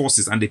Defense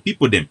Forces and the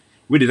people them,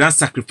 where they don't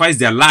sacrifice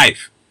their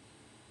life,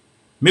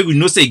 make we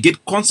know say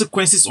get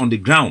consequences on the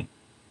ground.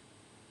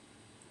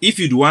 If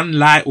you do want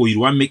lie or you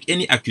want make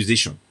any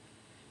accusation,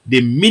 the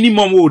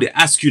minimum way they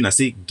ask you now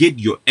say get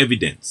your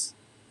evidence,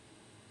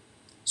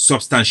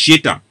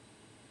 substantiate them,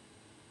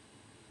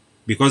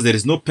 because there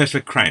is no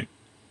perfect crime.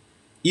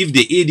 If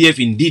the ADF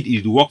indeed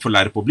is to work for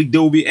La Republique,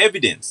 there will be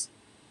evidence.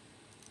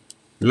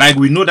 Like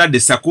we know that the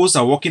Sakos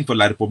are working for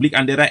La Republique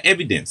and there are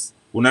evidence.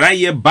 When I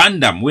hear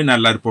Bandam, when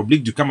La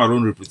Republique do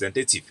Cameroon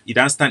representative, it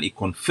don't stand, it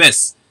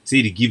confess,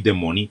 say they give them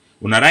money.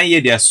 When I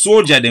hear their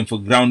soldier them for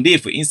ground day,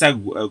 for inside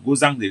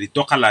Gozang, they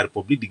talk La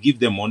Republique, they give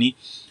them money.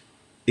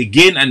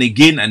 Again and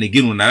again and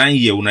again, when I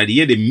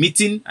hear the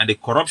meeting and the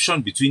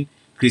corruption between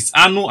Chris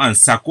Anu and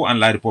Sako and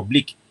La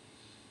Republique.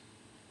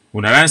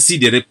 When I see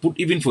they put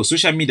even for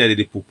social media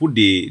they put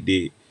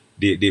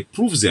they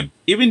prove them.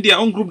 Even their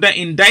own group that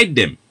indict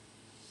them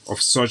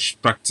of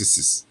such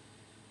practices.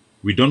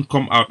 We don't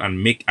come out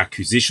and make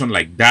accusation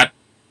like that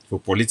for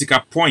political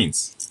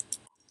points.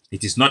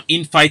 It is not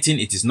infighting,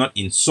 it is not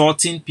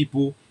insulting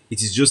people,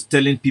 it is just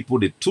telling people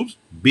the truth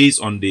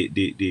based on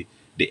the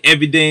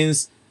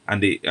evidence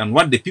and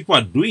what the people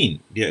are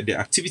doing. The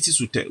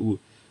activities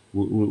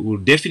will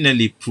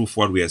definitely prove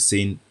what we are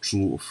saying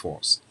true or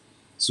false.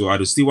 So I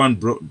do still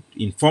want to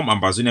inform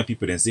Ambazonia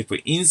people and say for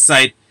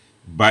inside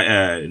by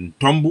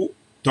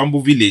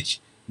Tombu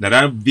village,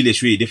 that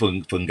village where they for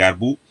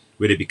Ngarbu,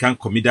 where they become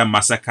commit that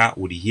massacre.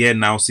 We hear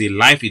now say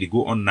life it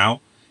go on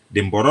now.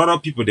 The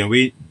Bororo people then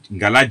way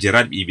Ngala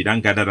Gerard be done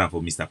gather them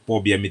for Mr.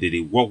 Paul Biami, they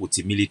work with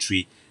the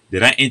military. They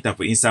don't enter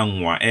for inside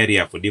one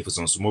area for they for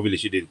some small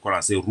village they call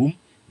and say room.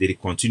 They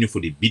continue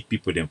for the beat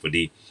people then for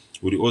they.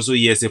 We also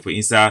hear say for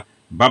inside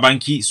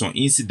Babanki some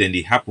incident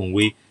they happen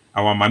where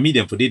our mami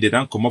them for they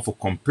don't come up for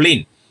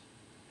complain.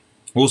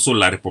 Also,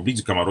 La République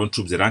du Cameroon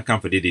troops, they don't come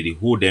for they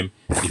hold them,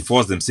 they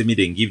force them, say me,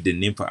 they give the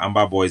name for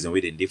Amber Boys and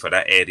wait they for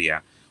that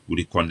area.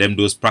 We condemn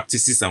those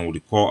practices and we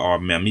call our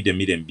made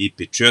them be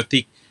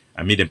patriotic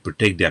and made them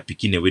protect their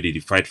Pekin the way they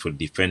fight for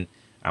defend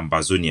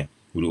Ambazonia.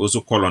 We also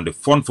call on the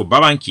fund for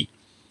Babanki,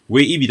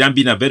 where if it don't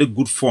been a very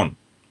good fund,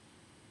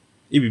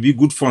 it will be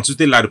good fund to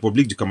tell La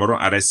République du Cameroon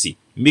RSC,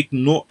 make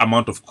no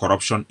amount of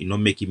corruption, you know,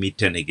 making me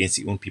turn against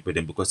your own people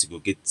then because it will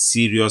get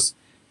serious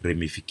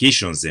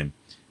ramifications them.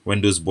 When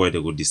those boys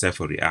they go decide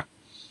for react.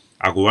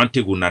 I go want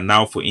to go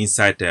now for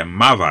inside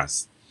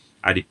Mavas.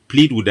 I dey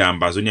plead with the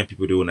Ambazonia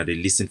people they wanna they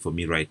listen for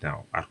me right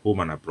now at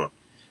home and abroad.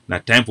 Now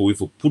time for we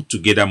for put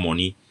together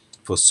money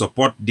for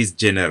support this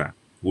general.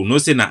 We no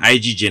say na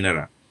IG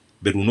general,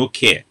 but we no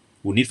care.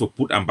 We need for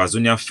put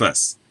Ambazonia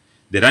first.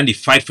 They ran the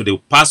fight for the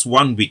past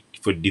 1 week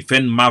for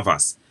defend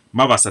Mavas.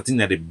 Mavas I think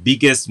that the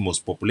biggest,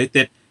 most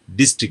populated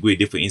district where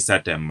they for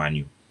inside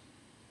Manu.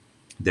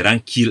 They ran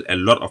kill a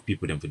lot of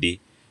people them for day.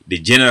 The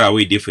general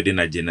way they for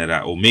na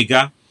General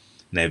Omega,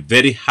 na a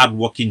very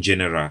hard-working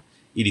general.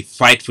 It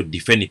fight for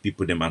defending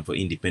people them and for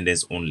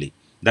independence only.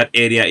 That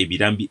area it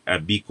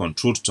be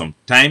controlled some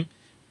time,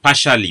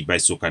 partially by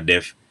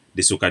Sokadev.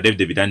 The Sokadev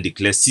they be done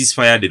declare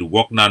ceasefire. They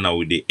work now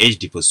with the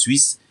HD for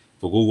Swiss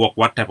for go work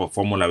what type of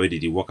formula where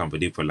they work and for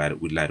they for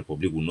with La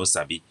Republic will not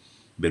sabi.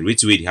 But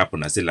which way it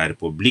happen? I say La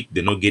Republic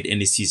they not get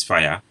any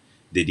ceasefire.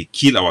 They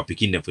kill our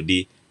Pekin them for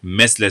they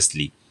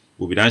mercilessly.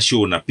 We be done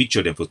show on a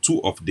picture them for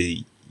two of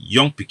the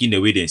young Pekin the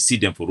way they see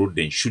them for road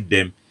then shoot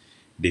them.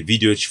 The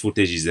video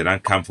footage is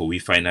around come for we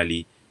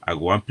finally. I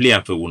go and play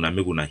and for una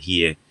make una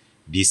hear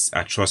this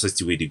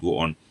atrocity where they go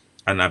on.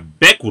 And I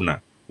beg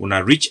una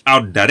reach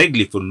out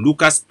directly for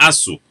Lucas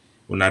Asu.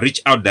 Una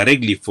reach out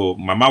directly for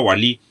Mama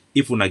Wali.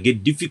 If una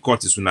get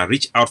difficulties, una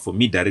reach out for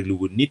me directly.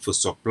 We need for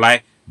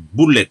supply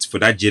bullets for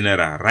that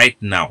general right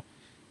now.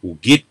 We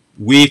get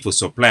way for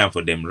supply and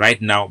for them right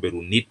now, but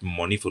we need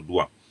money for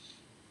do.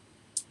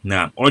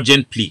 Now,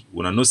 urgent plea.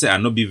 When I know say I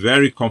not be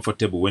very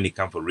comfortable when it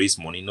comes for raise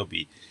money, not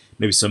be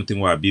something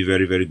where I be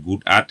very, very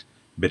good at.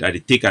 But I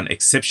take an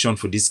exception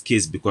for this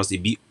case because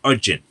it be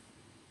urgent.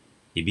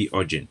 It be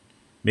urgent.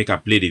 Make I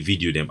play the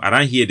video them. I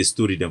don't hear the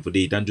story them for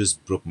they don't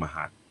just broke my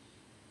heart.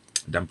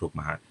 That broke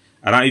my heart.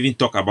 I don't even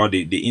talk about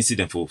the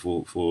incident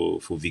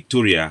for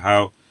Victoria,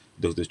 how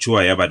Dr.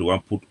 Chua Yaba the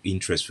one put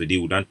interest for they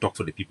would not talk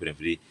for the people them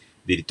for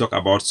they talk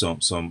about some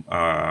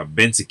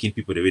Bensikin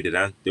people the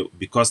way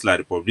because La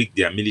Republic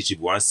their military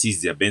want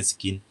seize their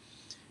Bensikin,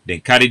 then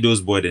carry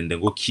those boys and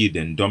then go kill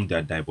them, dump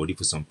their body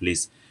for some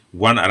place.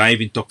 One I don't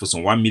even talk for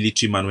some one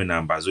military man when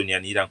I'm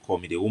Ambazonian, he don't call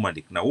me the woman,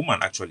 the woman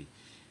actually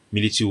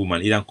military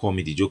woman, he don't call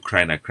me the joke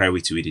cry and I cry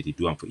with the way they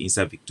do and for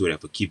inside Victoria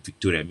for keep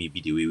Victoria me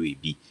be the way we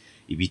be.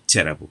 It be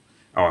terrible.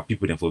 Our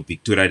people then for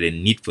Victoria they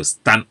need for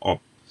stand up.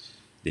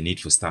 They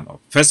need for stand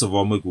up. First of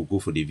all, we will go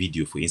for the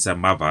video for inside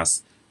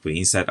Mavas, for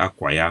inside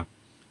Akwaya,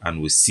 and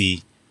we'll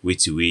see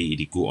which way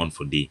it go on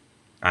for day.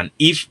 And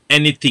if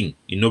anything,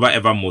 you never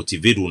ever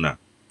motivate una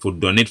for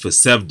donate for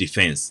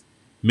self-defense,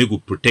 make we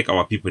protect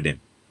our people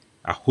them.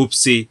 I hope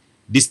say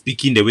this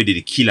picking the way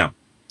they kill them.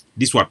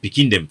 This what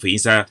picking them for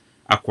inside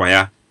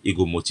Akwaya, it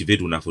go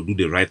motivate una for do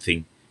the right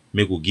thing.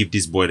 Make we give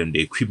this boy them the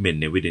equipment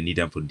the way they need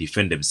them for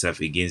defend themselves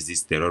against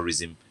this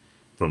terrorism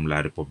from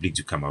La République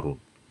du Cameroon.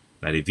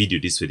 Now the video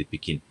this for the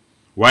picking.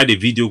 While the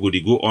video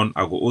go on,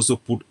 I will also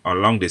put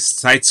along the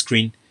side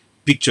screen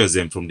pictures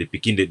them from the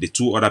picking, the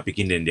two other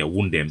picking then they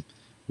wound them,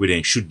 we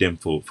then shoot them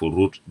for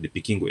road. The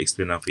picking go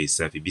explain that for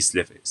itself. It be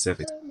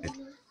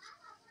self-explanatory.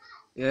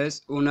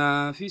 Yes,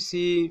 una fit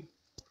see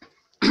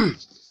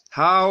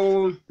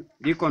how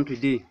the country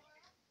dey.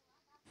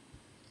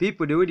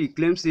 People they already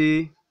claim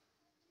say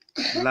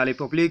La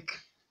Republic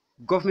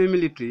government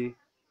military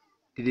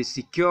they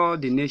secure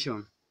the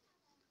nation.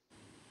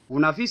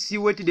 Una fit see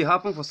what they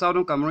happen for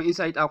Southern Cameroon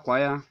inside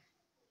Akwaya,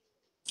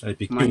 The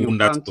picking Manu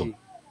wound that County.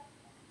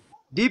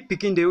 The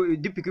picking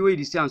where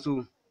they stand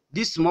so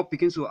this small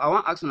picking so I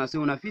want ask una say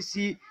una fit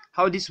see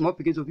how this small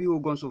picking so people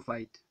gone so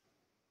fight.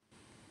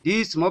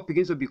 These small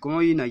pickings will be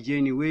coming in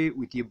Nigeria way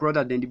with your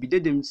brother, then they be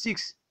dead them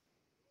 6.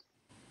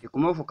 They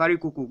come out for carry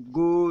cocoa,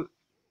 go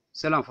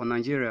sell them for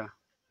Nigeria.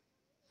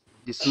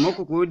 The small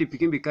cocoa the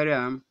picking be carry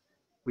them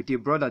with your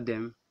brother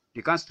them.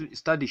 They can't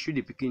start the shoot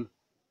the picking.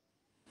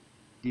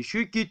 They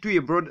shoot kid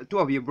two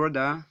of your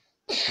brother,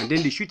 and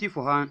then they shoot it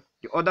for hand.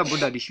 The other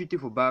brother they shoot it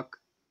for back,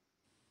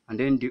 and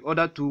then the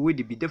other two will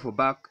they be there for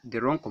back. They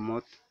run come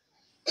out.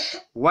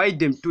 Why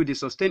them two they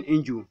sustain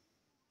injury?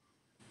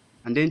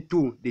 And then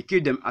 2, they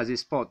kill them as a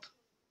sport.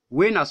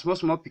 When a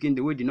small picking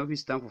the way they not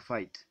stand for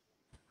fight.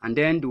 And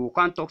then the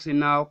Wukan talks say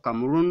now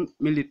Cameroon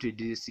military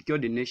they secure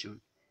the nation.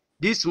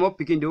 This small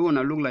picking, they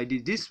wanna look like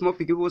this. This small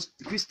picking was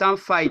if we stand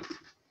fight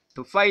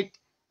to fight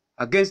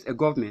against a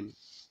government.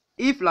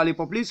 If like the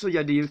police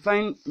soldier they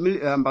find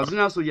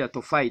ambassador soldier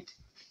to fight,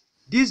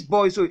 this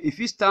boy so if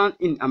he stand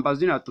in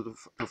ambassador to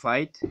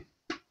fight,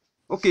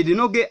 okay, they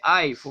no get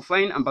eye for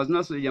find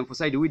ambassador soldier and for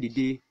side the way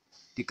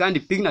they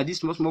can't pick na this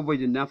small boy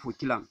they now for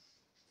kill him.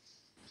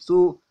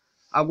 So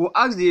I go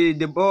ask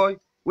the boy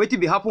what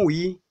be happen with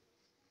you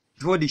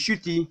before the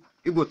shooting.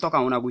 He go talk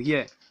and when I go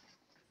here.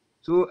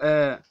 So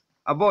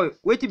a boy,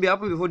 what be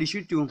happen before the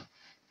shoot you?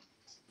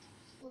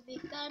 We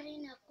be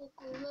carrying a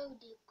cocoa where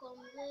they come,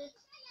 where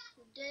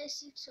there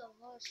 6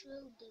 of us,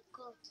 where they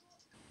come,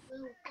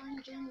 where we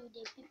come join with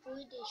the people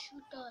where they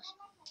shoot us,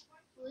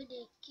 where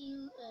they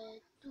kill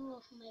 2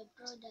 of my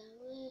brother,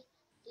 where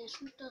they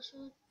shoot us,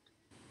 where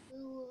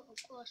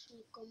of us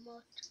we come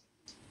out.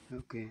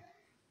 Okay.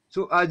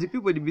 So as the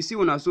people they be see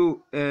una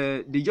so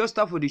they just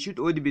start for the shoot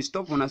or they be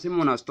stop when I say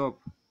wanna stop.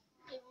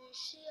 They be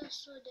see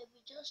us so they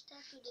be just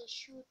start to the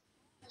shoot.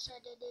 As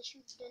they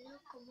shoot, they no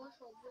come out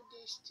for good.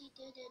 They still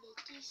there. They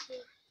think say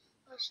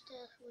us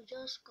we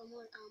just come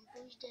out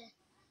and push them.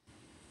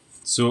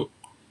 So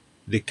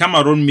the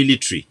Cameroon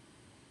military,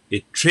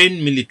 a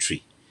trained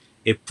military,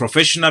 a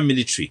professional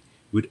military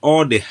with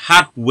all the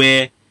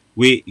hardware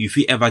where if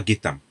you ever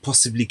get them,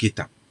 possibly get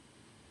them.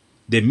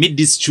 They meet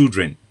these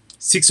children,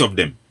 6 of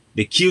them,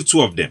 they kill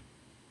 2 of them.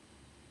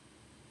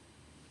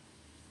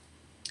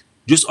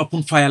 Just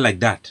open fire like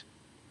that.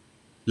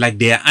 Like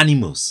they are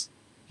animals.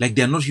 Like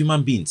they are not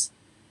human beings.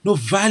 No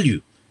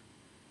value.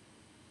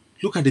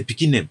 Look at the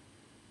picking them.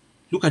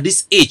 Look at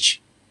this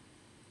age.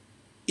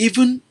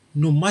 Even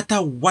no matter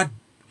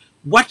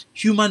what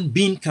human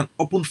being can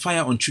open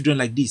fire on children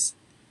like this.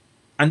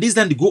 And this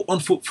then they go on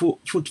for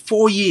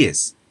 4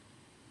 years.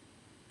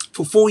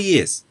 For 4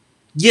 years.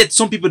 Yet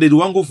some people they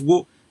want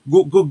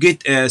go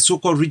get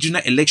so-called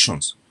regional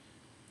elections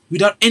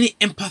without any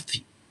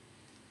empathy.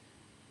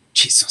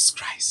 Jesus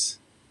Christ.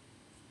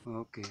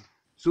 Okay.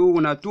 So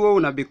when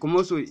I become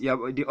also yeah,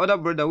 the other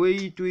brother where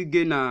he too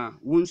gain a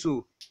wound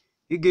so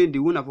he gain the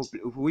wound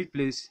for which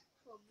place?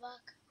 For back.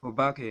 For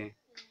back here.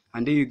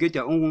 And then you get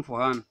your own wound for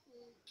hand.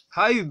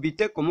 How you be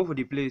take come out for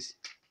the place?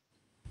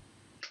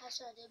 As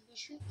they be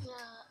shoot me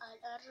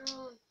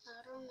around,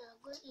 I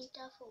go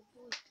enter for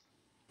bush.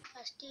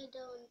 I stay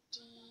down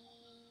until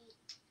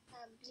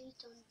I bleed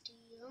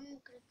until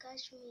hungry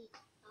catch me.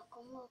 I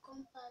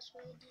come pass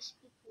where these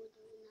people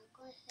do not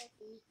go help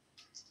me.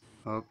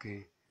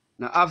 Okay.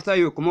 Now after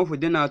you come out for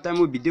dinner, time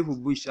will be there for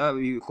bush.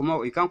 You come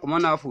out, you can't come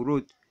out now for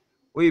road.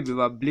 Or you be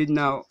bleed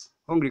now.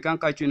 Hungry can't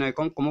catch you now. You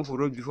can't come out for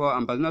road before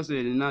ambassador so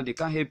now they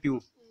can't help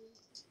you.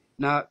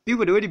 Now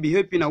people the way they be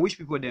helping now, which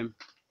people them?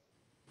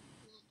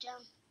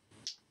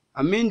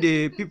 I mean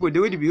the people the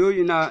way they be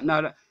helping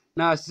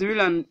now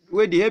civilian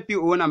where they help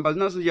you own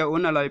ambassador soldier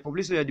own like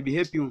police soldier they be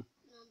help you.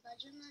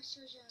 Ambassador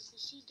soldier be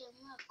see them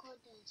who I call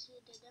them say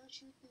they don't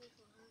shoot me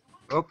for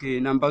hand. Okay,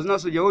 now ambassador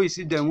soldier where you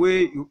see them where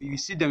you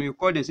see them you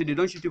call them say they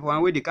don't shoot you for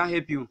hand where they can't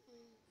help you.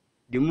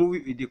 They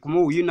move they come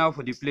out with you now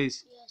for the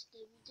place. Yes, they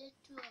be there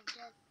 2 of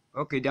them.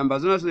 Okay, the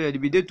ambassador soldier they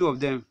be there 2 of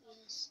them.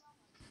 Yes.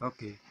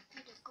 Okay.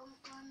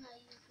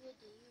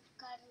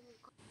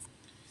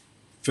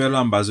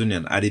 Fellow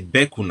Ambazonian, at the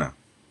Bekuna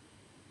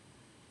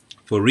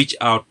for reach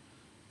out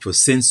for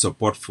send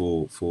support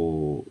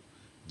for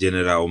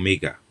General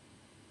Omega.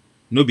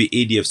 No be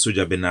ADF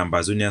soldier, but na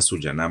Ambazonian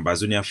soldier, na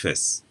Ambazonian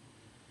first.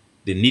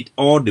 They need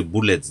all the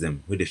bullets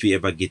them where they feel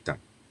ever get them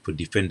to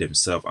defend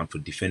themselves and to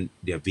defend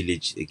their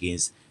village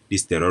against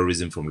this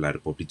terrorism from La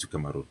Republique to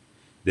Cameroon.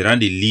 They ran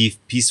they live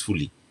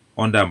peacefully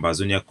under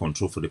Ambazonian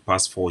control for the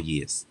past 4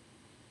 years.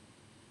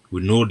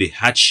 We know the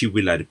hardship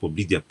where La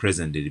Republique they are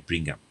present they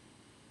bring them.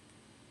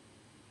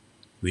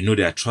 We know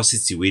the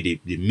atrocity where the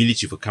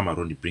military for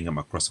Cameroon they bring them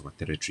across our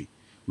territory.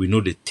 We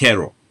know the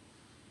terror.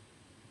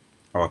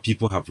 Our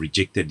people have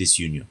rejected this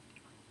union.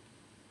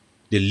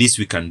 The least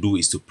we can do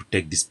is to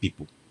protect these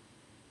people.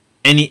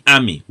 Any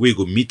army where you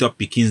go meet up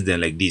Pikins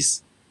then like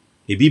this,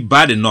 it be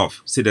bad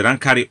enough. Say they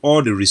don't carry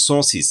all the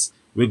resources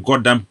we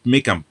God them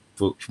make them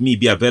for me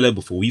be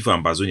available for we for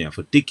Ambazonia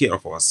for take care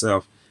of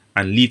ourselves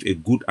and live a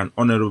good and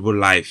honorable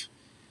life.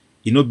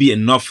 It not be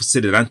enough. Say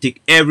they don't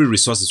take every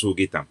resources we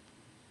get them.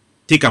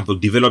 Take them for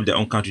develop their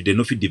own country. They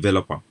no fit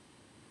develop them.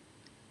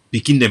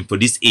 Picking them for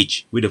this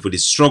age, whether for the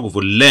struggle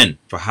for learn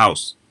for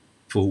house,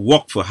 for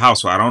work for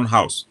house or around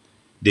house.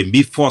 Then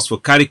be forced for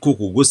carry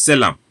cocoa go sell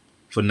them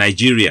for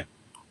Nigeria.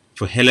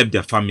 For help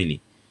their family.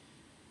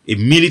 A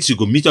military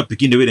go meet up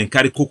picking the way and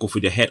carry cocoa for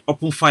their head,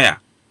 open fire,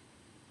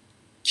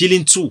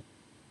 killing 2.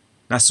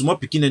 Now small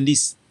picking than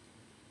this.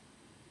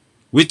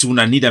 Wait till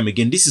we need them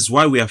again. This is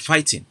why we are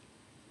fighting.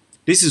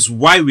 This is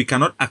why we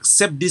cannot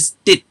accept this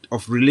state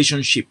of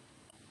relationship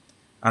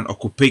and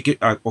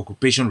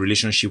occupation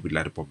relationship with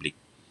La Republique.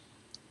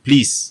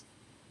 Please,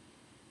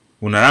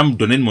 when I'm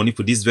donating money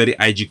for this very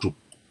IG group,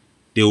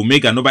 the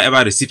Omega nobody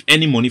ever receive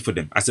any money for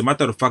them. As a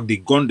matter of fact, the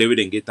gun the way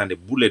they get them, the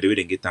bullet the way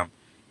they get them,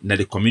 in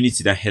the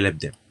community that help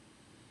them.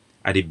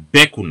 At the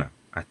Bekuna,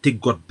 I take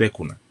God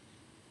Bekuna.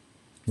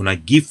 When I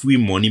give we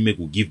money, make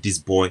we give this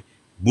boy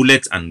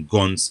bullets and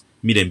guns,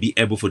 me them be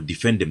able to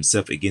defend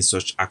themselves against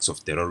such acts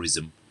of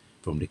terrorism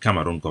from the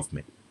Cameroon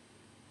government.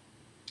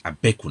 I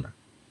beg una.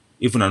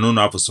 If una know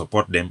how to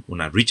support them,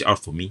 una reach out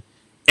for me.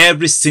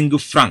 Every single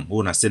franc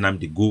una send them,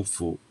 they go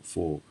for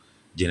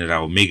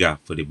General Omega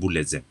for the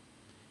bullets them.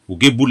 We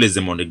get bullets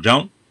them on the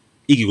ground.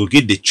 He will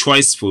get the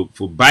choice for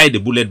buy the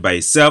bullet by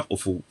itself or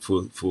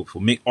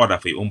for make order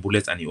for your own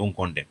bullets and your own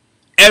gun them.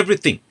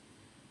 Everything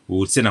we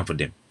will send them for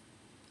them.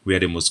 We are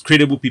the most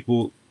credible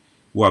people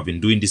who have been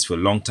doing this for a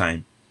long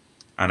time.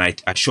 And I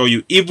assure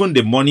you, even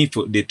the money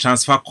for the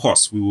transfer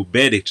costs, we will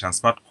bear the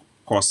transfer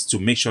costs to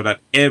make sure that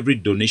every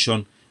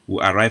donation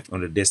will arrive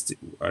on the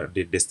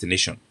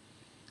destination.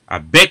 I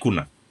beg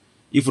una,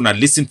 if una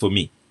listen for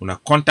me, una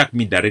contact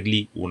me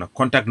directly, una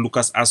contact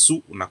Lucas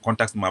Asu, una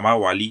contact Mama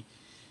Wali,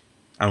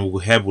 and we will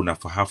help una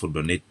for half to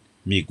donate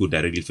me go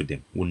directly for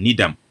them. We need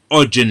them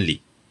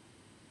urgently.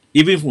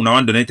 Even if una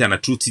want to donate and a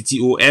true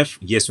TTOF,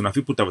 yes, una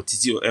fit put our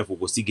TTOF, we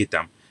will still get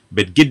them.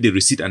 But get the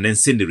receipt and then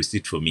send the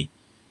receipt for me.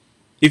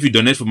 If you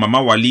donate for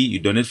Mama Wali, you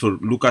donate for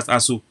Lucas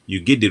Asu, you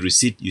get the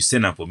receipt, you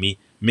send them for me,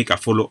 make a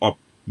follow up,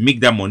 make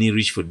that money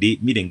reach for day,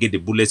 me then get the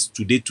bullets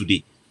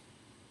today.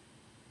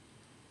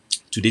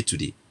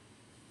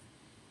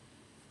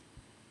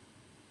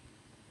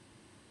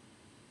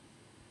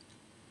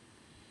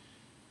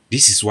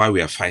 This is why we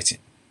are fighting.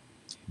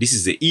 This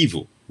is the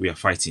evil we are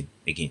fighting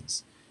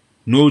against.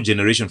 No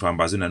generation from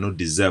Ambazonia no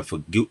deserve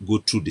to go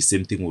through the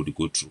same thing we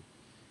go through.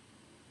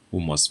 We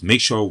must make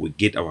sure we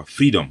get our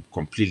freedom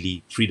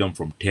completely, freedom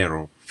from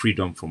terror,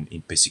 freedom from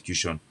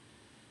persecution,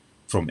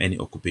 from any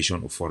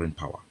occupation of foreign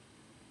power.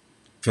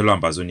 Fellow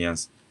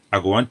Ambazonians, I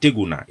go on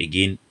Teguna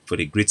again for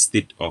the great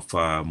state of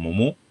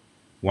Momo,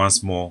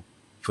 once more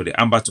for the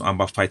amber to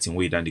amber fighting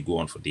way down they go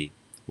on for day.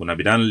 When I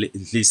be done,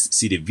 at least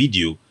see the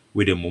video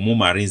where the Momo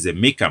Marines they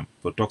make them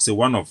for talk say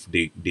one of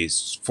the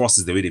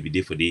forces the way they be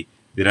there for day,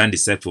 they ran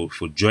decide for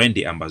join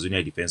the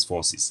Ambazonia Defense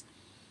Forces.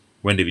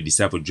 When they be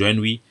decide for join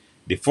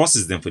the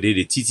forces them for day,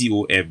 the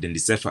TTOF then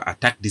decide for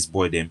attack this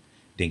boy them,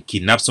 then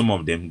kidnap some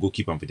of them, go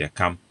keep them for their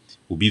camp.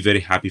 We'll be very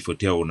happy for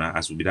Teona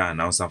as we be that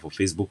announcer for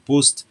Facebook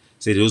post.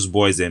 Say those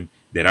boys them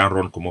they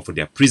run come off for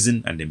their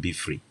prison and then be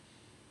free.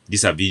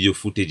 This video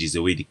footage is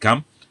the way they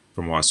come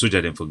from our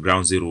soldier them for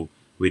ground zero,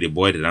 where the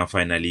boy they ran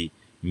finally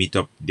meet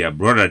up their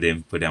brother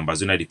them for the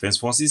Ambazonia Defense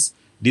Forces.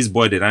 This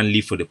boy they ran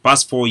live for the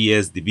past 4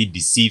 years, they be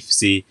deceived,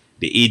 say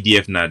the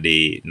ADF na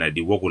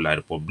the work with la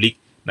Republic.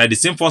 Now the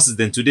same forces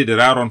then today they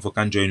run for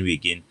can join we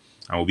again,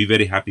 and we'll be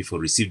very happy for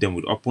receive them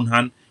with open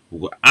hand. We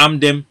will arm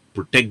them,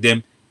 protect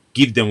them,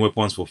 give them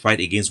weapons for fight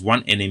against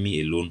one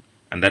enemy alone,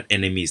 and that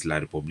enemy is La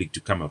Republic to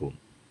Cameroon.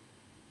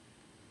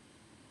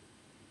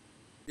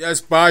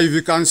 Yes, Pa, if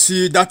you can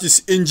see, that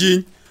is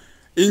engine.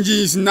 Engine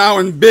is now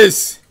on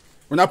base.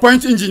 When I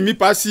point engine, me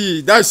pass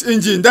see, that's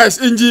engine, that's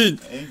engine.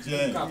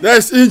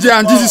 That's engine,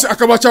 and this is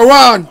Akabacha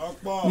 1.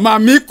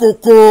 Mami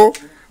Coco.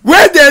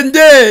 Where then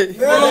they?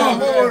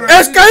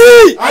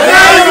 SKI!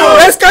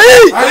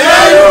 SKI!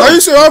 Are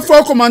you sure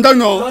for commander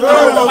no?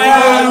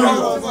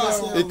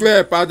 It's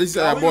clear, Pa, this is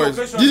our boys.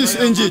 This is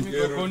engine.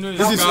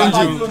 This is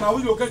engine.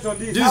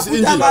 This is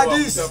engine.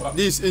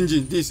 This is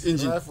engine. This is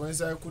engine.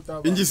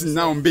 Engine is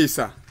now on base,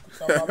 sir.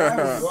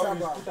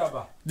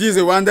 This is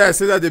the one that I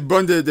said that they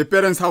burned the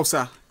parents' house,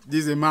 sir.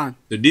 This is a man.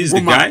 So this is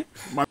the guy.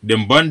 They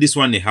burned this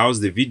one in the house,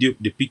 the video,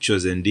 the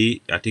pictures, and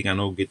I think I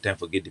know get time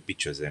for get the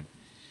pictures them.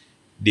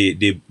 The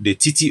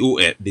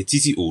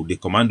TTO, the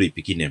commando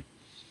picking them.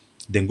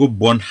 Then go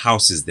burn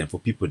houses them for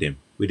people them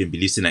where they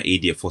believe in an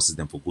ADF forces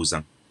them for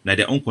Gozang. Now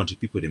their own country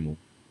people them.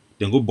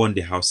 Then go burn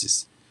the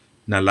houses.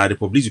 Now La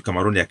Republic of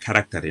Cameroon their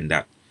character in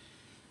that.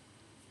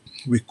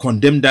 We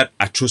condemn that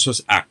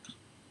atrocious act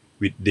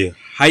with the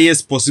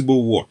highest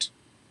possible word.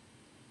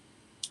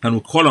 And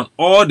we call on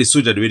all the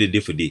soldiers the way they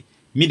did for day.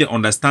 Me they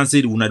understand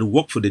say we not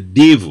work for the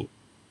devil.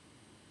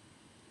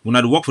 We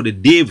not work for the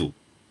devil.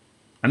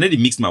 And then they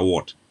mix my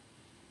word.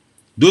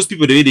 Those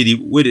people the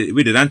way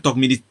they don't talk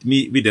me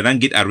they don't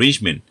get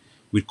arrangement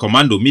with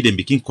commando, me them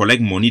begin collect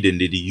money, then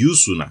they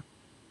use sooner.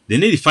 Then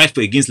they fight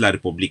for against La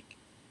Republic.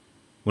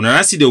 When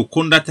I see the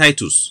Okonda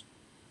titles,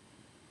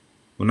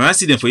 when I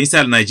see them for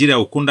inside Nigeria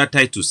Okonda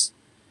titles,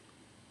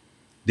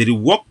 they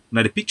work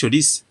now the picture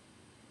this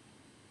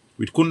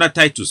with Kunda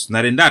titles,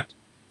 not in that.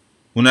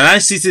 When I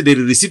see they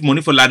receive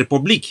money for La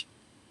Republic.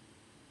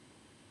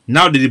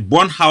 Now they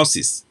burn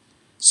houses.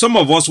 Some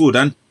of us would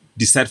then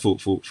decide for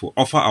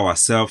offer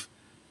ourselves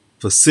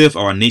for serve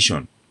our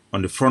nation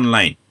on the front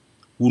line.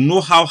 We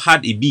know how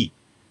hard it be.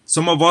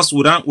 Some of us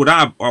would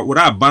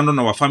abandon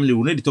our family.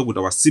 We need to talk with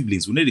our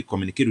siblings. We need to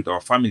communicate with our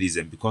families,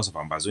 and because of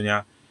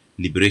Ambazonia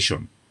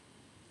liberation.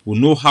 We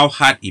know how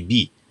hard it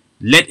be.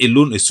 Let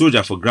alone a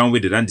soldier for ground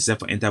where they don't decide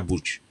for enter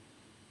bush.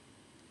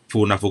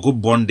 For go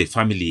burn the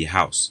family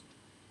house.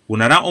 We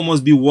not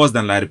almost be worse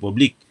than La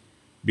Republic.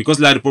 Because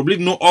La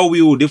Republic know all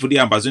we will do for the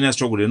Ambazonia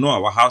struggle. They know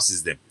our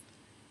houses them.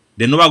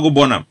 They never go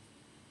burn them.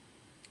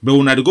 But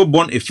when they go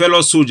burn a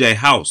fellow soldier a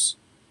house,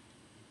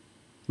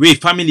 where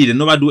family they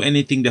never do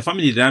anything, the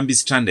family they don't be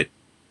stranded.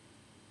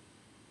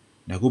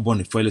 They go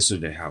burn a fellow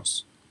soldier a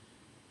house.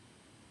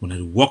 Una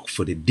dey work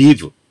for the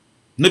devil.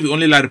 No be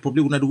only La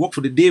Republic, una dey work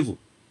for the devil.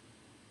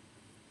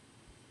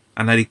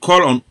 And I dey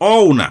call on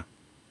all una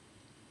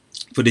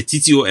for the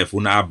TTOF,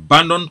 una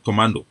abandon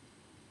commando.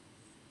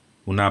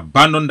 Una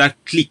abandon that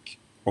clique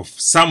of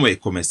Samuel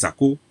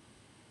Komesako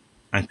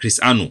and Chris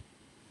Anu.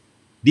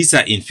 These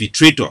are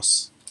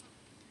infiltrators.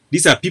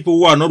 These are people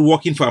who are not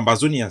working for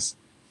Ambazonians.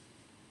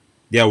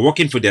 They are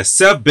working for their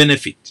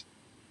self-benefit.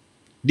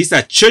 These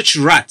are church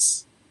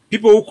rats.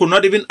 People who could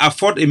not even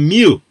afford a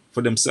meal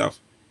for themselves.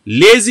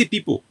 Lazy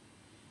people.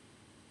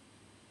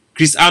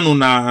 Chris Anu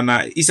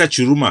na Isa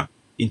Chiruma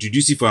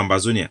introduce you for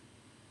Ambazonia.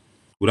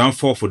 We don't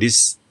fall for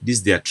this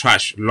their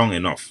trash long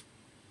enough.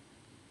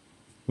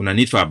 We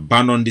need to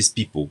abandon these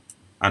people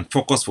and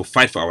focus for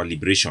fight for our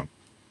liberation.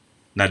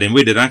 Now the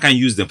way they can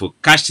use them for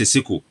cash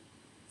Seseko.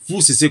 Full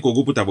Seseko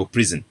go put out of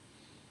prison.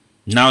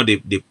 Now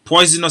the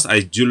poisonous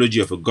ideology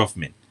of a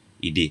government.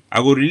 I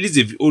will release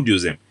the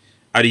audios them.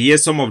 I hear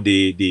some of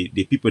the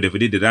people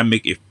that don't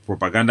make a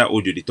propaganda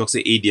audio. They talk say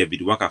AD be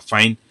the worker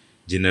find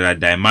General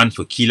Diamond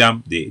for kill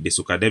him, the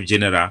Sokadev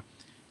general.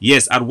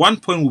 Yes, at one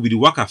point we be the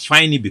worker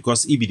find it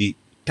because he be the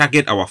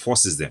target our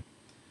forces them.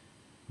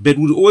 But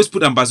we always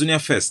put Ambazonia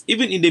first,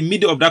 even in the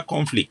middle of that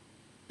conflict.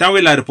 That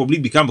way La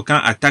Republic can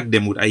attack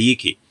them with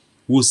Ayeke.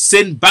 We'll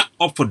send back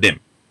up for them.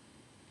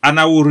 And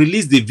I will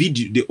release the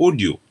video, the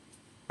audio.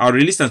 I'll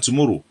release them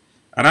tomorrow.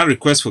 And I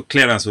request for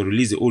clearance to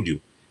release the audio.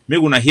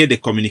 Maybe when I hear the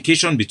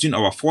communication between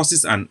our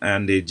forces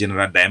and the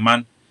General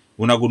Diamond,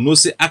 when I go know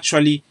say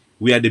actually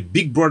we are the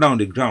big brother on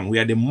the ground. We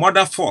are the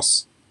mother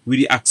force.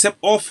 We accept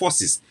all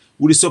forces.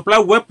 We supply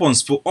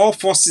weapons for all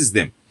forces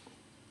them.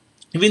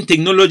 Even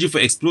technology for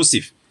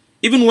explosive.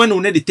 Even when we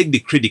need to take the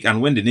credit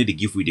and when they need to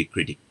give we the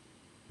credit.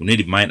 We need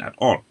to mind at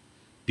all.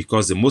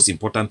 Because the most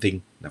important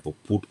thing that will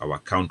put our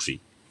country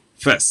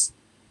first.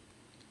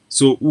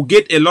 So we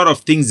get a lot of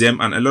things them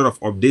and a lot of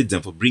updates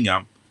them for bring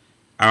them.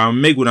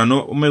 Make una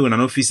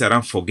no feel I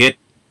don't forget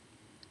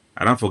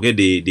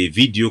the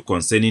video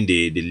concerning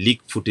the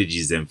leaked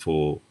footages them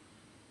for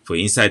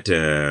inside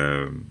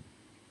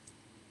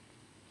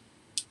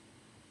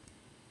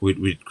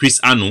with Chris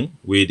Anu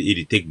where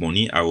he take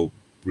money. I will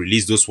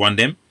release those one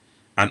them,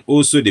 and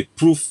also the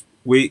proof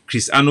where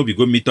Chris Anu be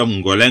go meet up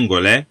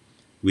Ngole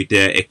with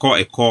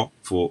Eko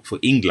for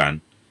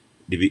England.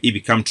 He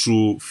become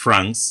true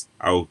francs.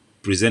 I will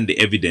present the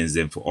evidence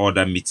them for all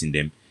that meeting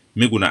them.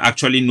 Make una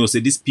actually know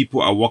say these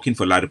people are working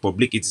for La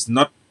Republic. It is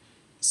not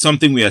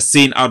something we are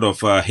saying out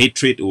of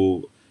hatred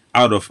or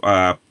out of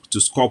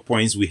to score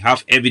points. We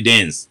have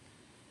evidence.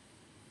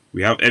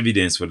 We have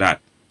evidence for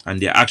that, and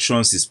their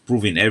actions is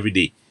proven every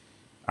day.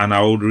 And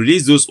I will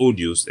release those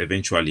audios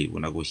eventually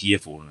when I go here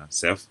for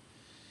myself.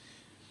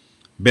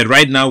 But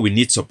right now we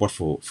need support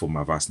for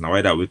Mavas. Now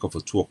I wake up for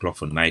 2 o'clock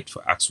for night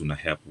for ask una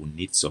help. We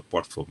need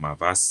support for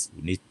Mavas.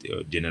 We need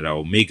General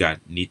Omega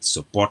needs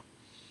support.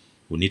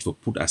 We need to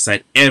put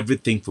aside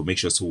everything to make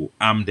sure so we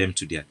arm them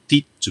to their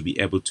teeth to be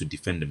able to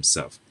defend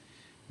themselves.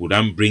 We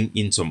then bring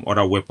in some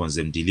other weapons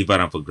and deliver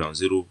them for ground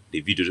zero. The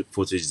video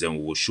footage then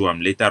we will show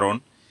them later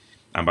on.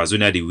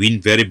 Ambazonia they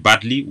win very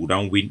badly. We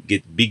don't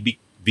get big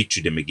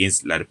victory them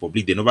against La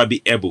Republic. They never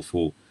be able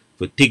for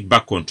take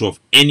back control of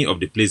any of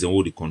the places and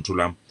hold the control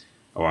them.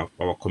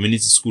 Our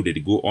community school that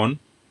they go on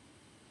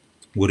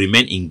will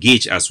remain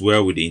engaged as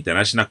well with the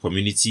international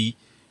community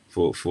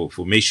for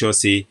make sure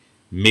say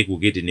we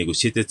get a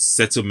negotiated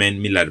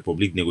settlement. La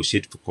Republic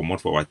negotiate to come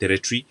out for our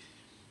territory.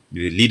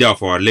 The leader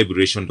of our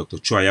liberation, Dr.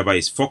 Chuayaba,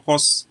 is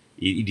focused.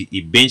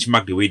 He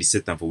benchmarked the way they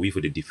set them for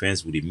the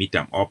defense. We meet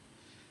them up,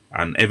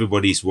 and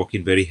everybody is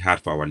working very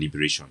hard for our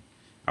liberation.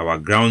 Our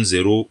ground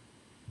zero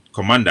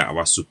commander,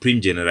 our Supreme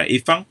General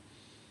Ifang,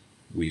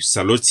 we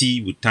salute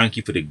you, we thank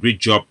you for the great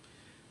job.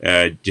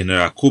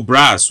 General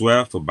Cobra as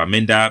well for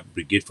Bamenda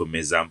Brigade for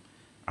Mezam,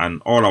 and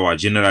all our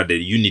general the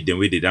unit the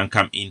way they don't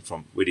come in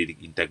from where they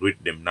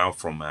integrate them now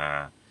from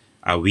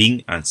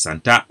Awing and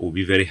Santa will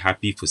be very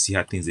happy to see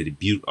how things that they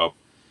build up.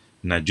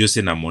 Na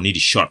Jose na money the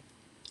shot,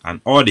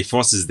 and all the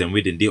forces them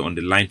where they on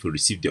the line to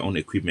receive their own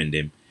equipment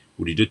them.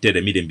 We do tell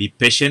them be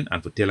patient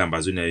and for tell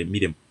Ambazonia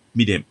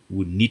meet them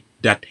we need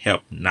that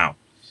help now.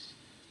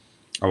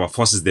 Our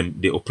forces them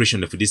the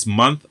operation for this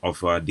month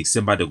of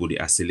December they go to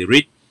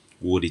accelerate.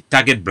 We will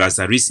target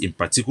Brazaris in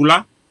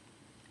particular.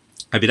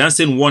 I've been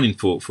sending warning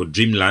for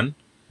Dreamland.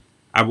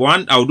 I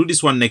will do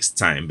this one next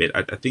time, but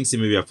I think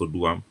maybe we have to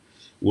do them.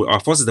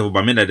 Our forces of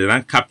Bamenda they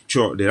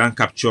don't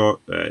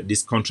capture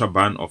this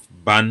contraband of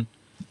ban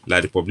La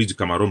Republique du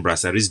Cameroon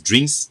Brazaris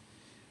drinks.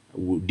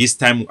 This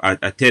time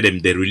I tell them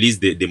they release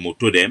the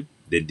motor them,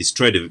 they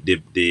destroy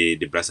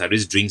the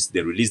Brazaris drinks, they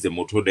release the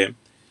motor them.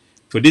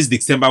 For this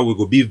December we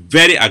will be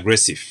very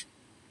aggressive.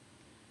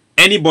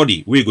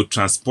 Anybody we go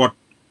transport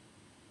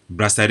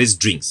Brazaris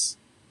drinks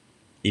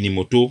in a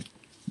motor,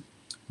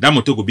 that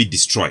motor will be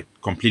destroyed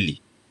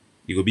completely.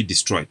 It will be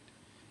destroyed.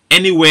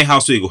 Any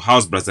warehouse where you go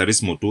house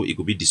Brazaris motor, it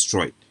will be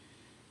destroyed.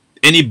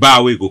 Any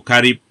bar where you go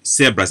carry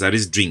sell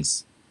Brazaris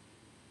drinks,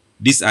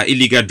 these are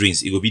illegal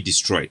drinks, it will be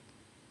destroyed.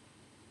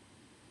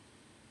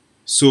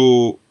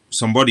 So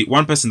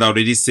one person that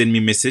already sent me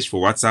message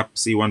for WhatsApp,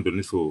 say one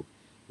donate for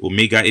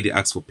Omega, it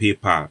asks for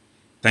PayPal.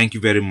 Thank you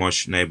very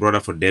much. My brother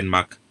for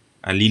Denmark,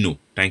 Alino.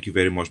 Thank you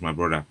very much, my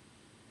brother.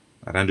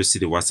 I don't see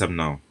the WhatsApp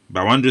now,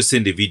 but I want to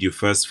send the video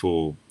first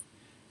for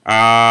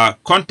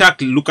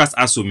contact Lucas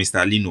Aso,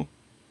 Mr. Alino.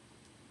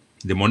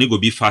 The money will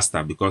be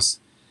faster because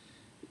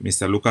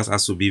Mr. Lucas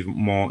Aso be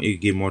more, he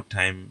give more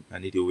time,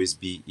 and it always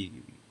be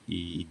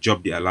he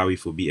job they allow you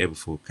for be able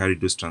to carry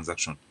those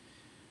transactions.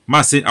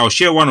 I'll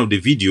share one of the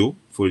video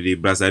for the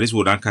Brazaris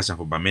Wodan Cash and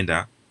for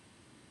Bamenda.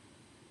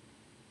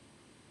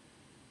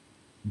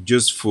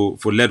 Just for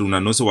let una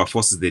know so our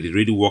forces they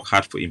really work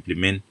hard for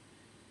implement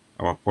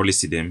our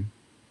policy them.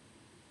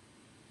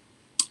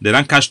 They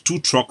don't cash 2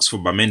 trucks for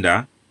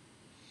Bamenda.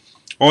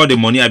 All the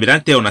money I be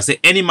don't tell una say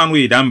any man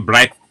where you don't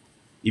bribe,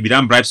 if you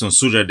don't bribe some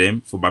soldier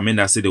them for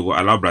Bamenda, say they will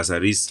allow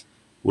Brazaris,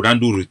 we don't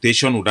do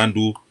rotation, we don't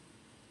do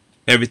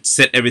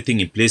set everything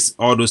in place.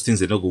 All those things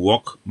they don't go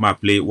work. Ma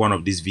play one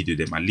of these video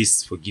them at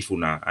least for give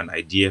una an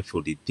idea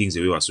for the things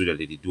the way our soldier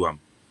they do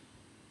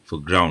for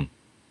ground.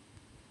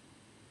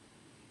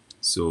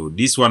 So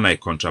this one I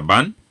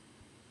contraband.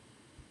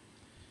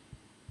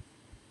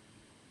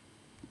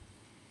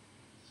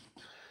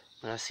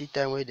 I see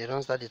time where they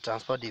don't start the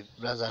transport the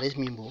Brazaris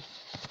Mimbo.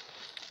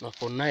 Not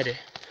for night.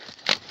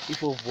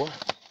 If you voir.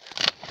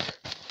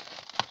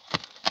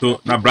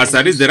 So now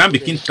Brazaris they don't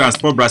begin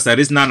transport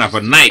Brazaris now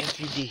for night.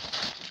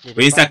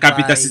 For inside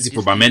capital city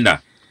for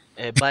Bamenda.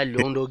 Buy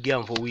Londo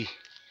game for we.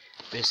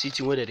 The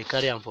city where they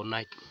carry them for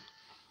night.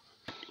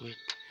 Wait.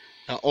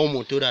 Now all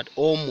motor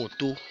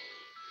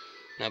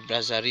na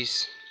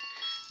Brazaris.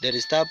 They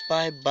start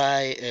by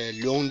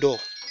Londo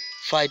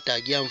fight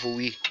again for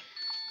we.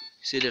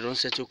 Say they don't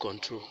settle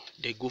control.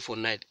 They go for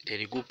night.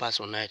 They go pass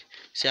on night.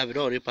 Say I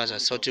already pass a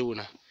sorted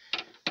one.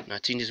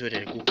 Nothing is where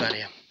they go carry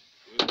them.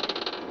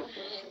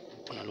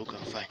 Wanna look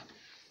and find.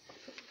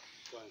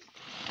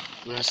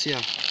 Wanna see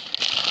them.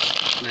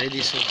 Now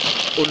this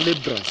one. Only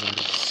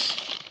Brazaris.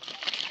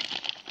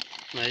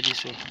 Now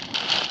this one.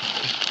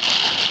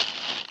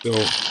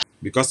 So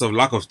because of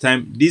lack of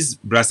time, these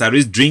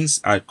Brazaris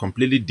drinks are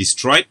completely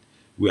destroyed.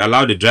 We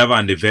allow the driver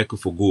and the vehicle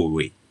to go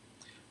away.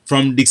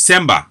 From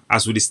December,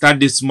 as we start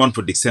this month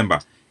for December,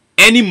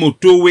 any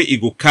motorway it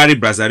go carry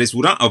Brazaris,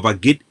 we don't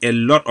overgate a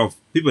lot of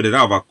people that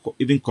have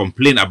even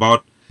complain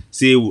about,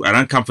 say, I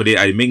don't come for the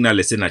I make now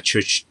let's say na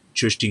church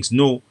things.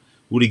 No,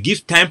 we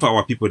give time for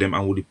our people them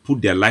and we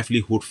put their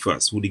livelihood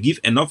first. We give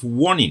enough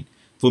warning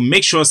for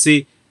make sure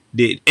say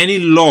any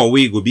law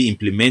way will be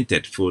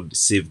implemented for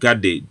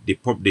safeguard the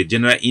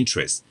general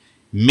interest.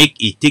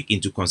 Make it take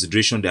into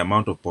consideration the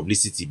amount of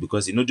publicity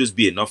because it not just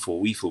be enough for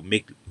we for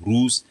make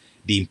rules.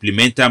 They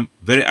implement them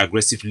very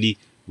aggressively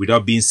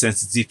without being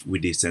sensitive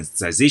with the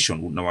sensitization.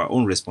 With our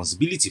own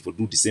responsibility for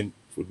do the same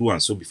for do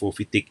and so before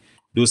we take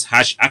those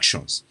harsh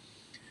actions.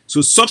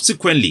 So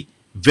subsequently,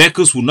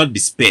 vehicles will not be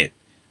spared.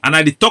 And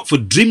I talk for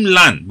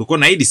Dreamland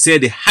because I say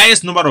the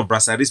highest number of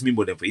Brazaris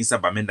member them for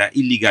inside Bamenda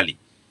illegally.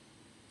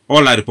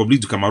 All our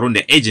Republic to Cameroon,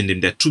 the agent them,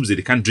 their troops they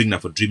can't drink now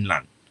for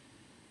Dreamland.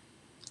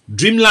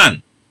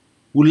 Dreamland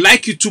will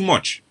like you too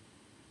much.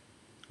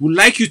 Will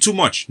like you too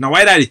much. Now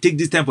why did I take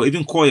this time for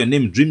even call your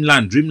name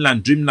Dreamland?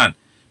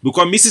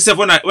 Because Mrs.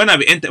 when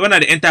I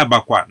enter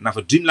Bakwa, now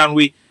for Dreamland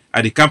way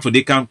at the camp for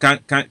they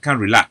can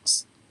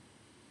relax.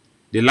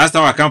 The last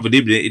time I come for they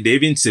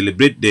even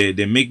celebrate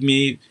they make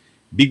me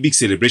big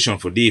celebration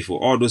for day for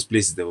all those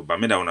places that were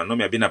Bamenda. Una know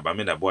me I've been a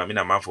Bamenda boy, I've been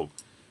a man for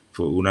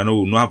una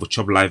know how to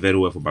chop life very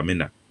well for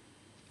Bamenda.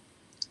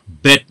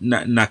 But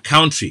na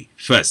country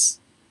first.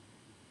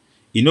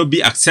 It not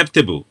be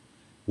acceptable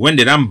when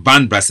they don't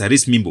ban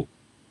Brazaris Mimbo.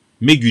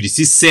 Make you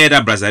see say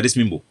that Brazaris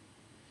Mimbo.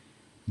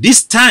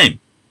 This time,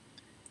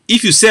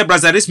 if you say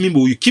Brazaris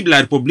Mimbo, you keep La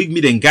Republic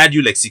me and guard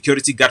you like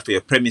security guard for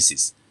your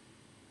premises.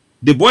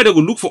 The boy they go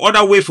look for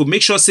other way for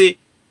make sure say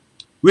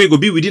we go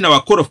be within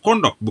our code of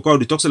conduct because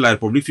the talks of La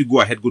Republic if you go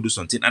ahead go do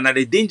something and at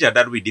the danger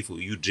that way they for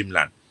you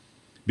Dreamland.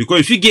 Because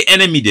if you get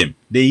enemy them,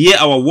 they hear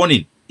our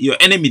warning. Your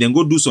enemy then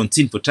go do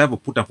something for try to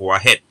put up for our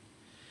head.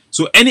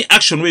 So any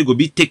action way go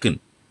be taken,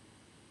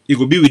 it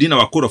will be within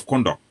our code of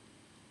conduct.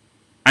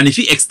 And if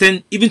you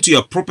extend even to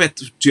your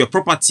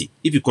property,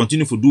 if you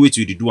continue to do it,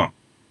 you do them.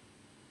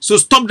 So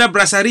stop that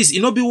Brazaris.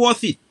 It not be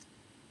worth it.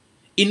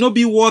 It not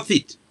be worth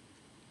it.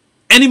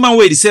 Any man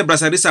where they say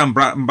Brazaris and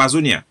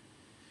Mbazonia,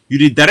 you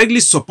did directly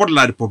support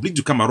La Republic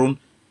to Cameroon,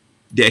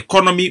 the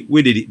economy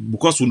where they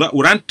because we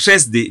don't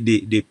trace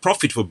the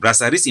profit for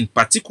Brazaris in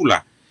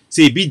particular.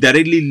 Say be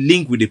directly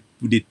linked with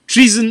the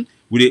treason,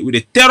 with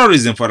the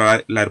terrorism for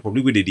La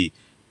Republic where they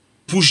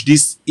push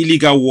this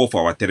illegal war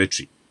for our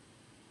territory.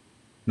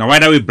 Now why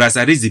that way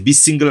Brazaris they be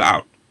single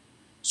out.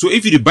 So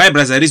if you buy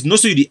Brazaris, no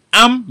so you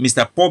arm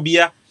Mr.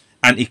 Pobia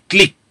and a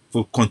click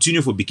for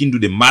continue for begin do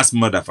the mass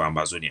murder for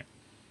Amazonia.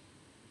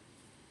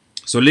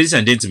 So ladies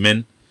and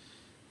gentlemen,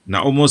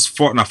 now almost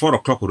 4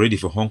 o'clock already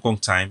for Hong Kong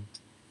time.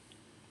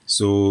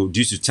 So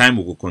due to time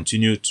we will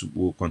continue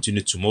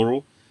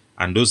tomorrow.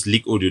 And those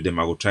leak audio them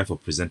I will try for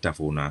presenter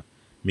for una.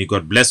 May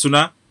God bless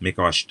una, make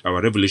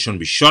our revolution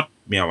be short,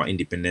 may our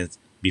independence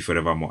be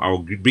forevermore. I will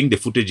bring the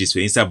footages for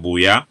inside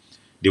Boya,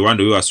 the one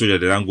that we are soldier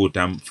that go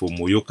time for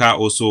Moyoka.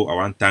 Also, I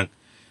want to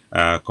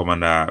thank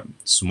Commander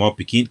Small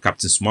Pikin,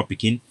 Captain Small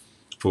Pikin,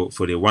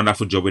 for the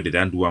wonderful job they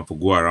done do and for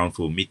go around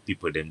for meet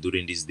people them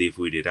during this day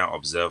for they don't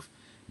observe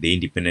the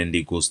Independent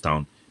Day Ghost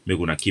Town. Make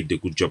gonna keep the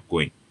good job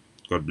going.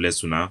 God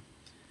bless you now.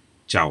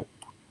 Ciao.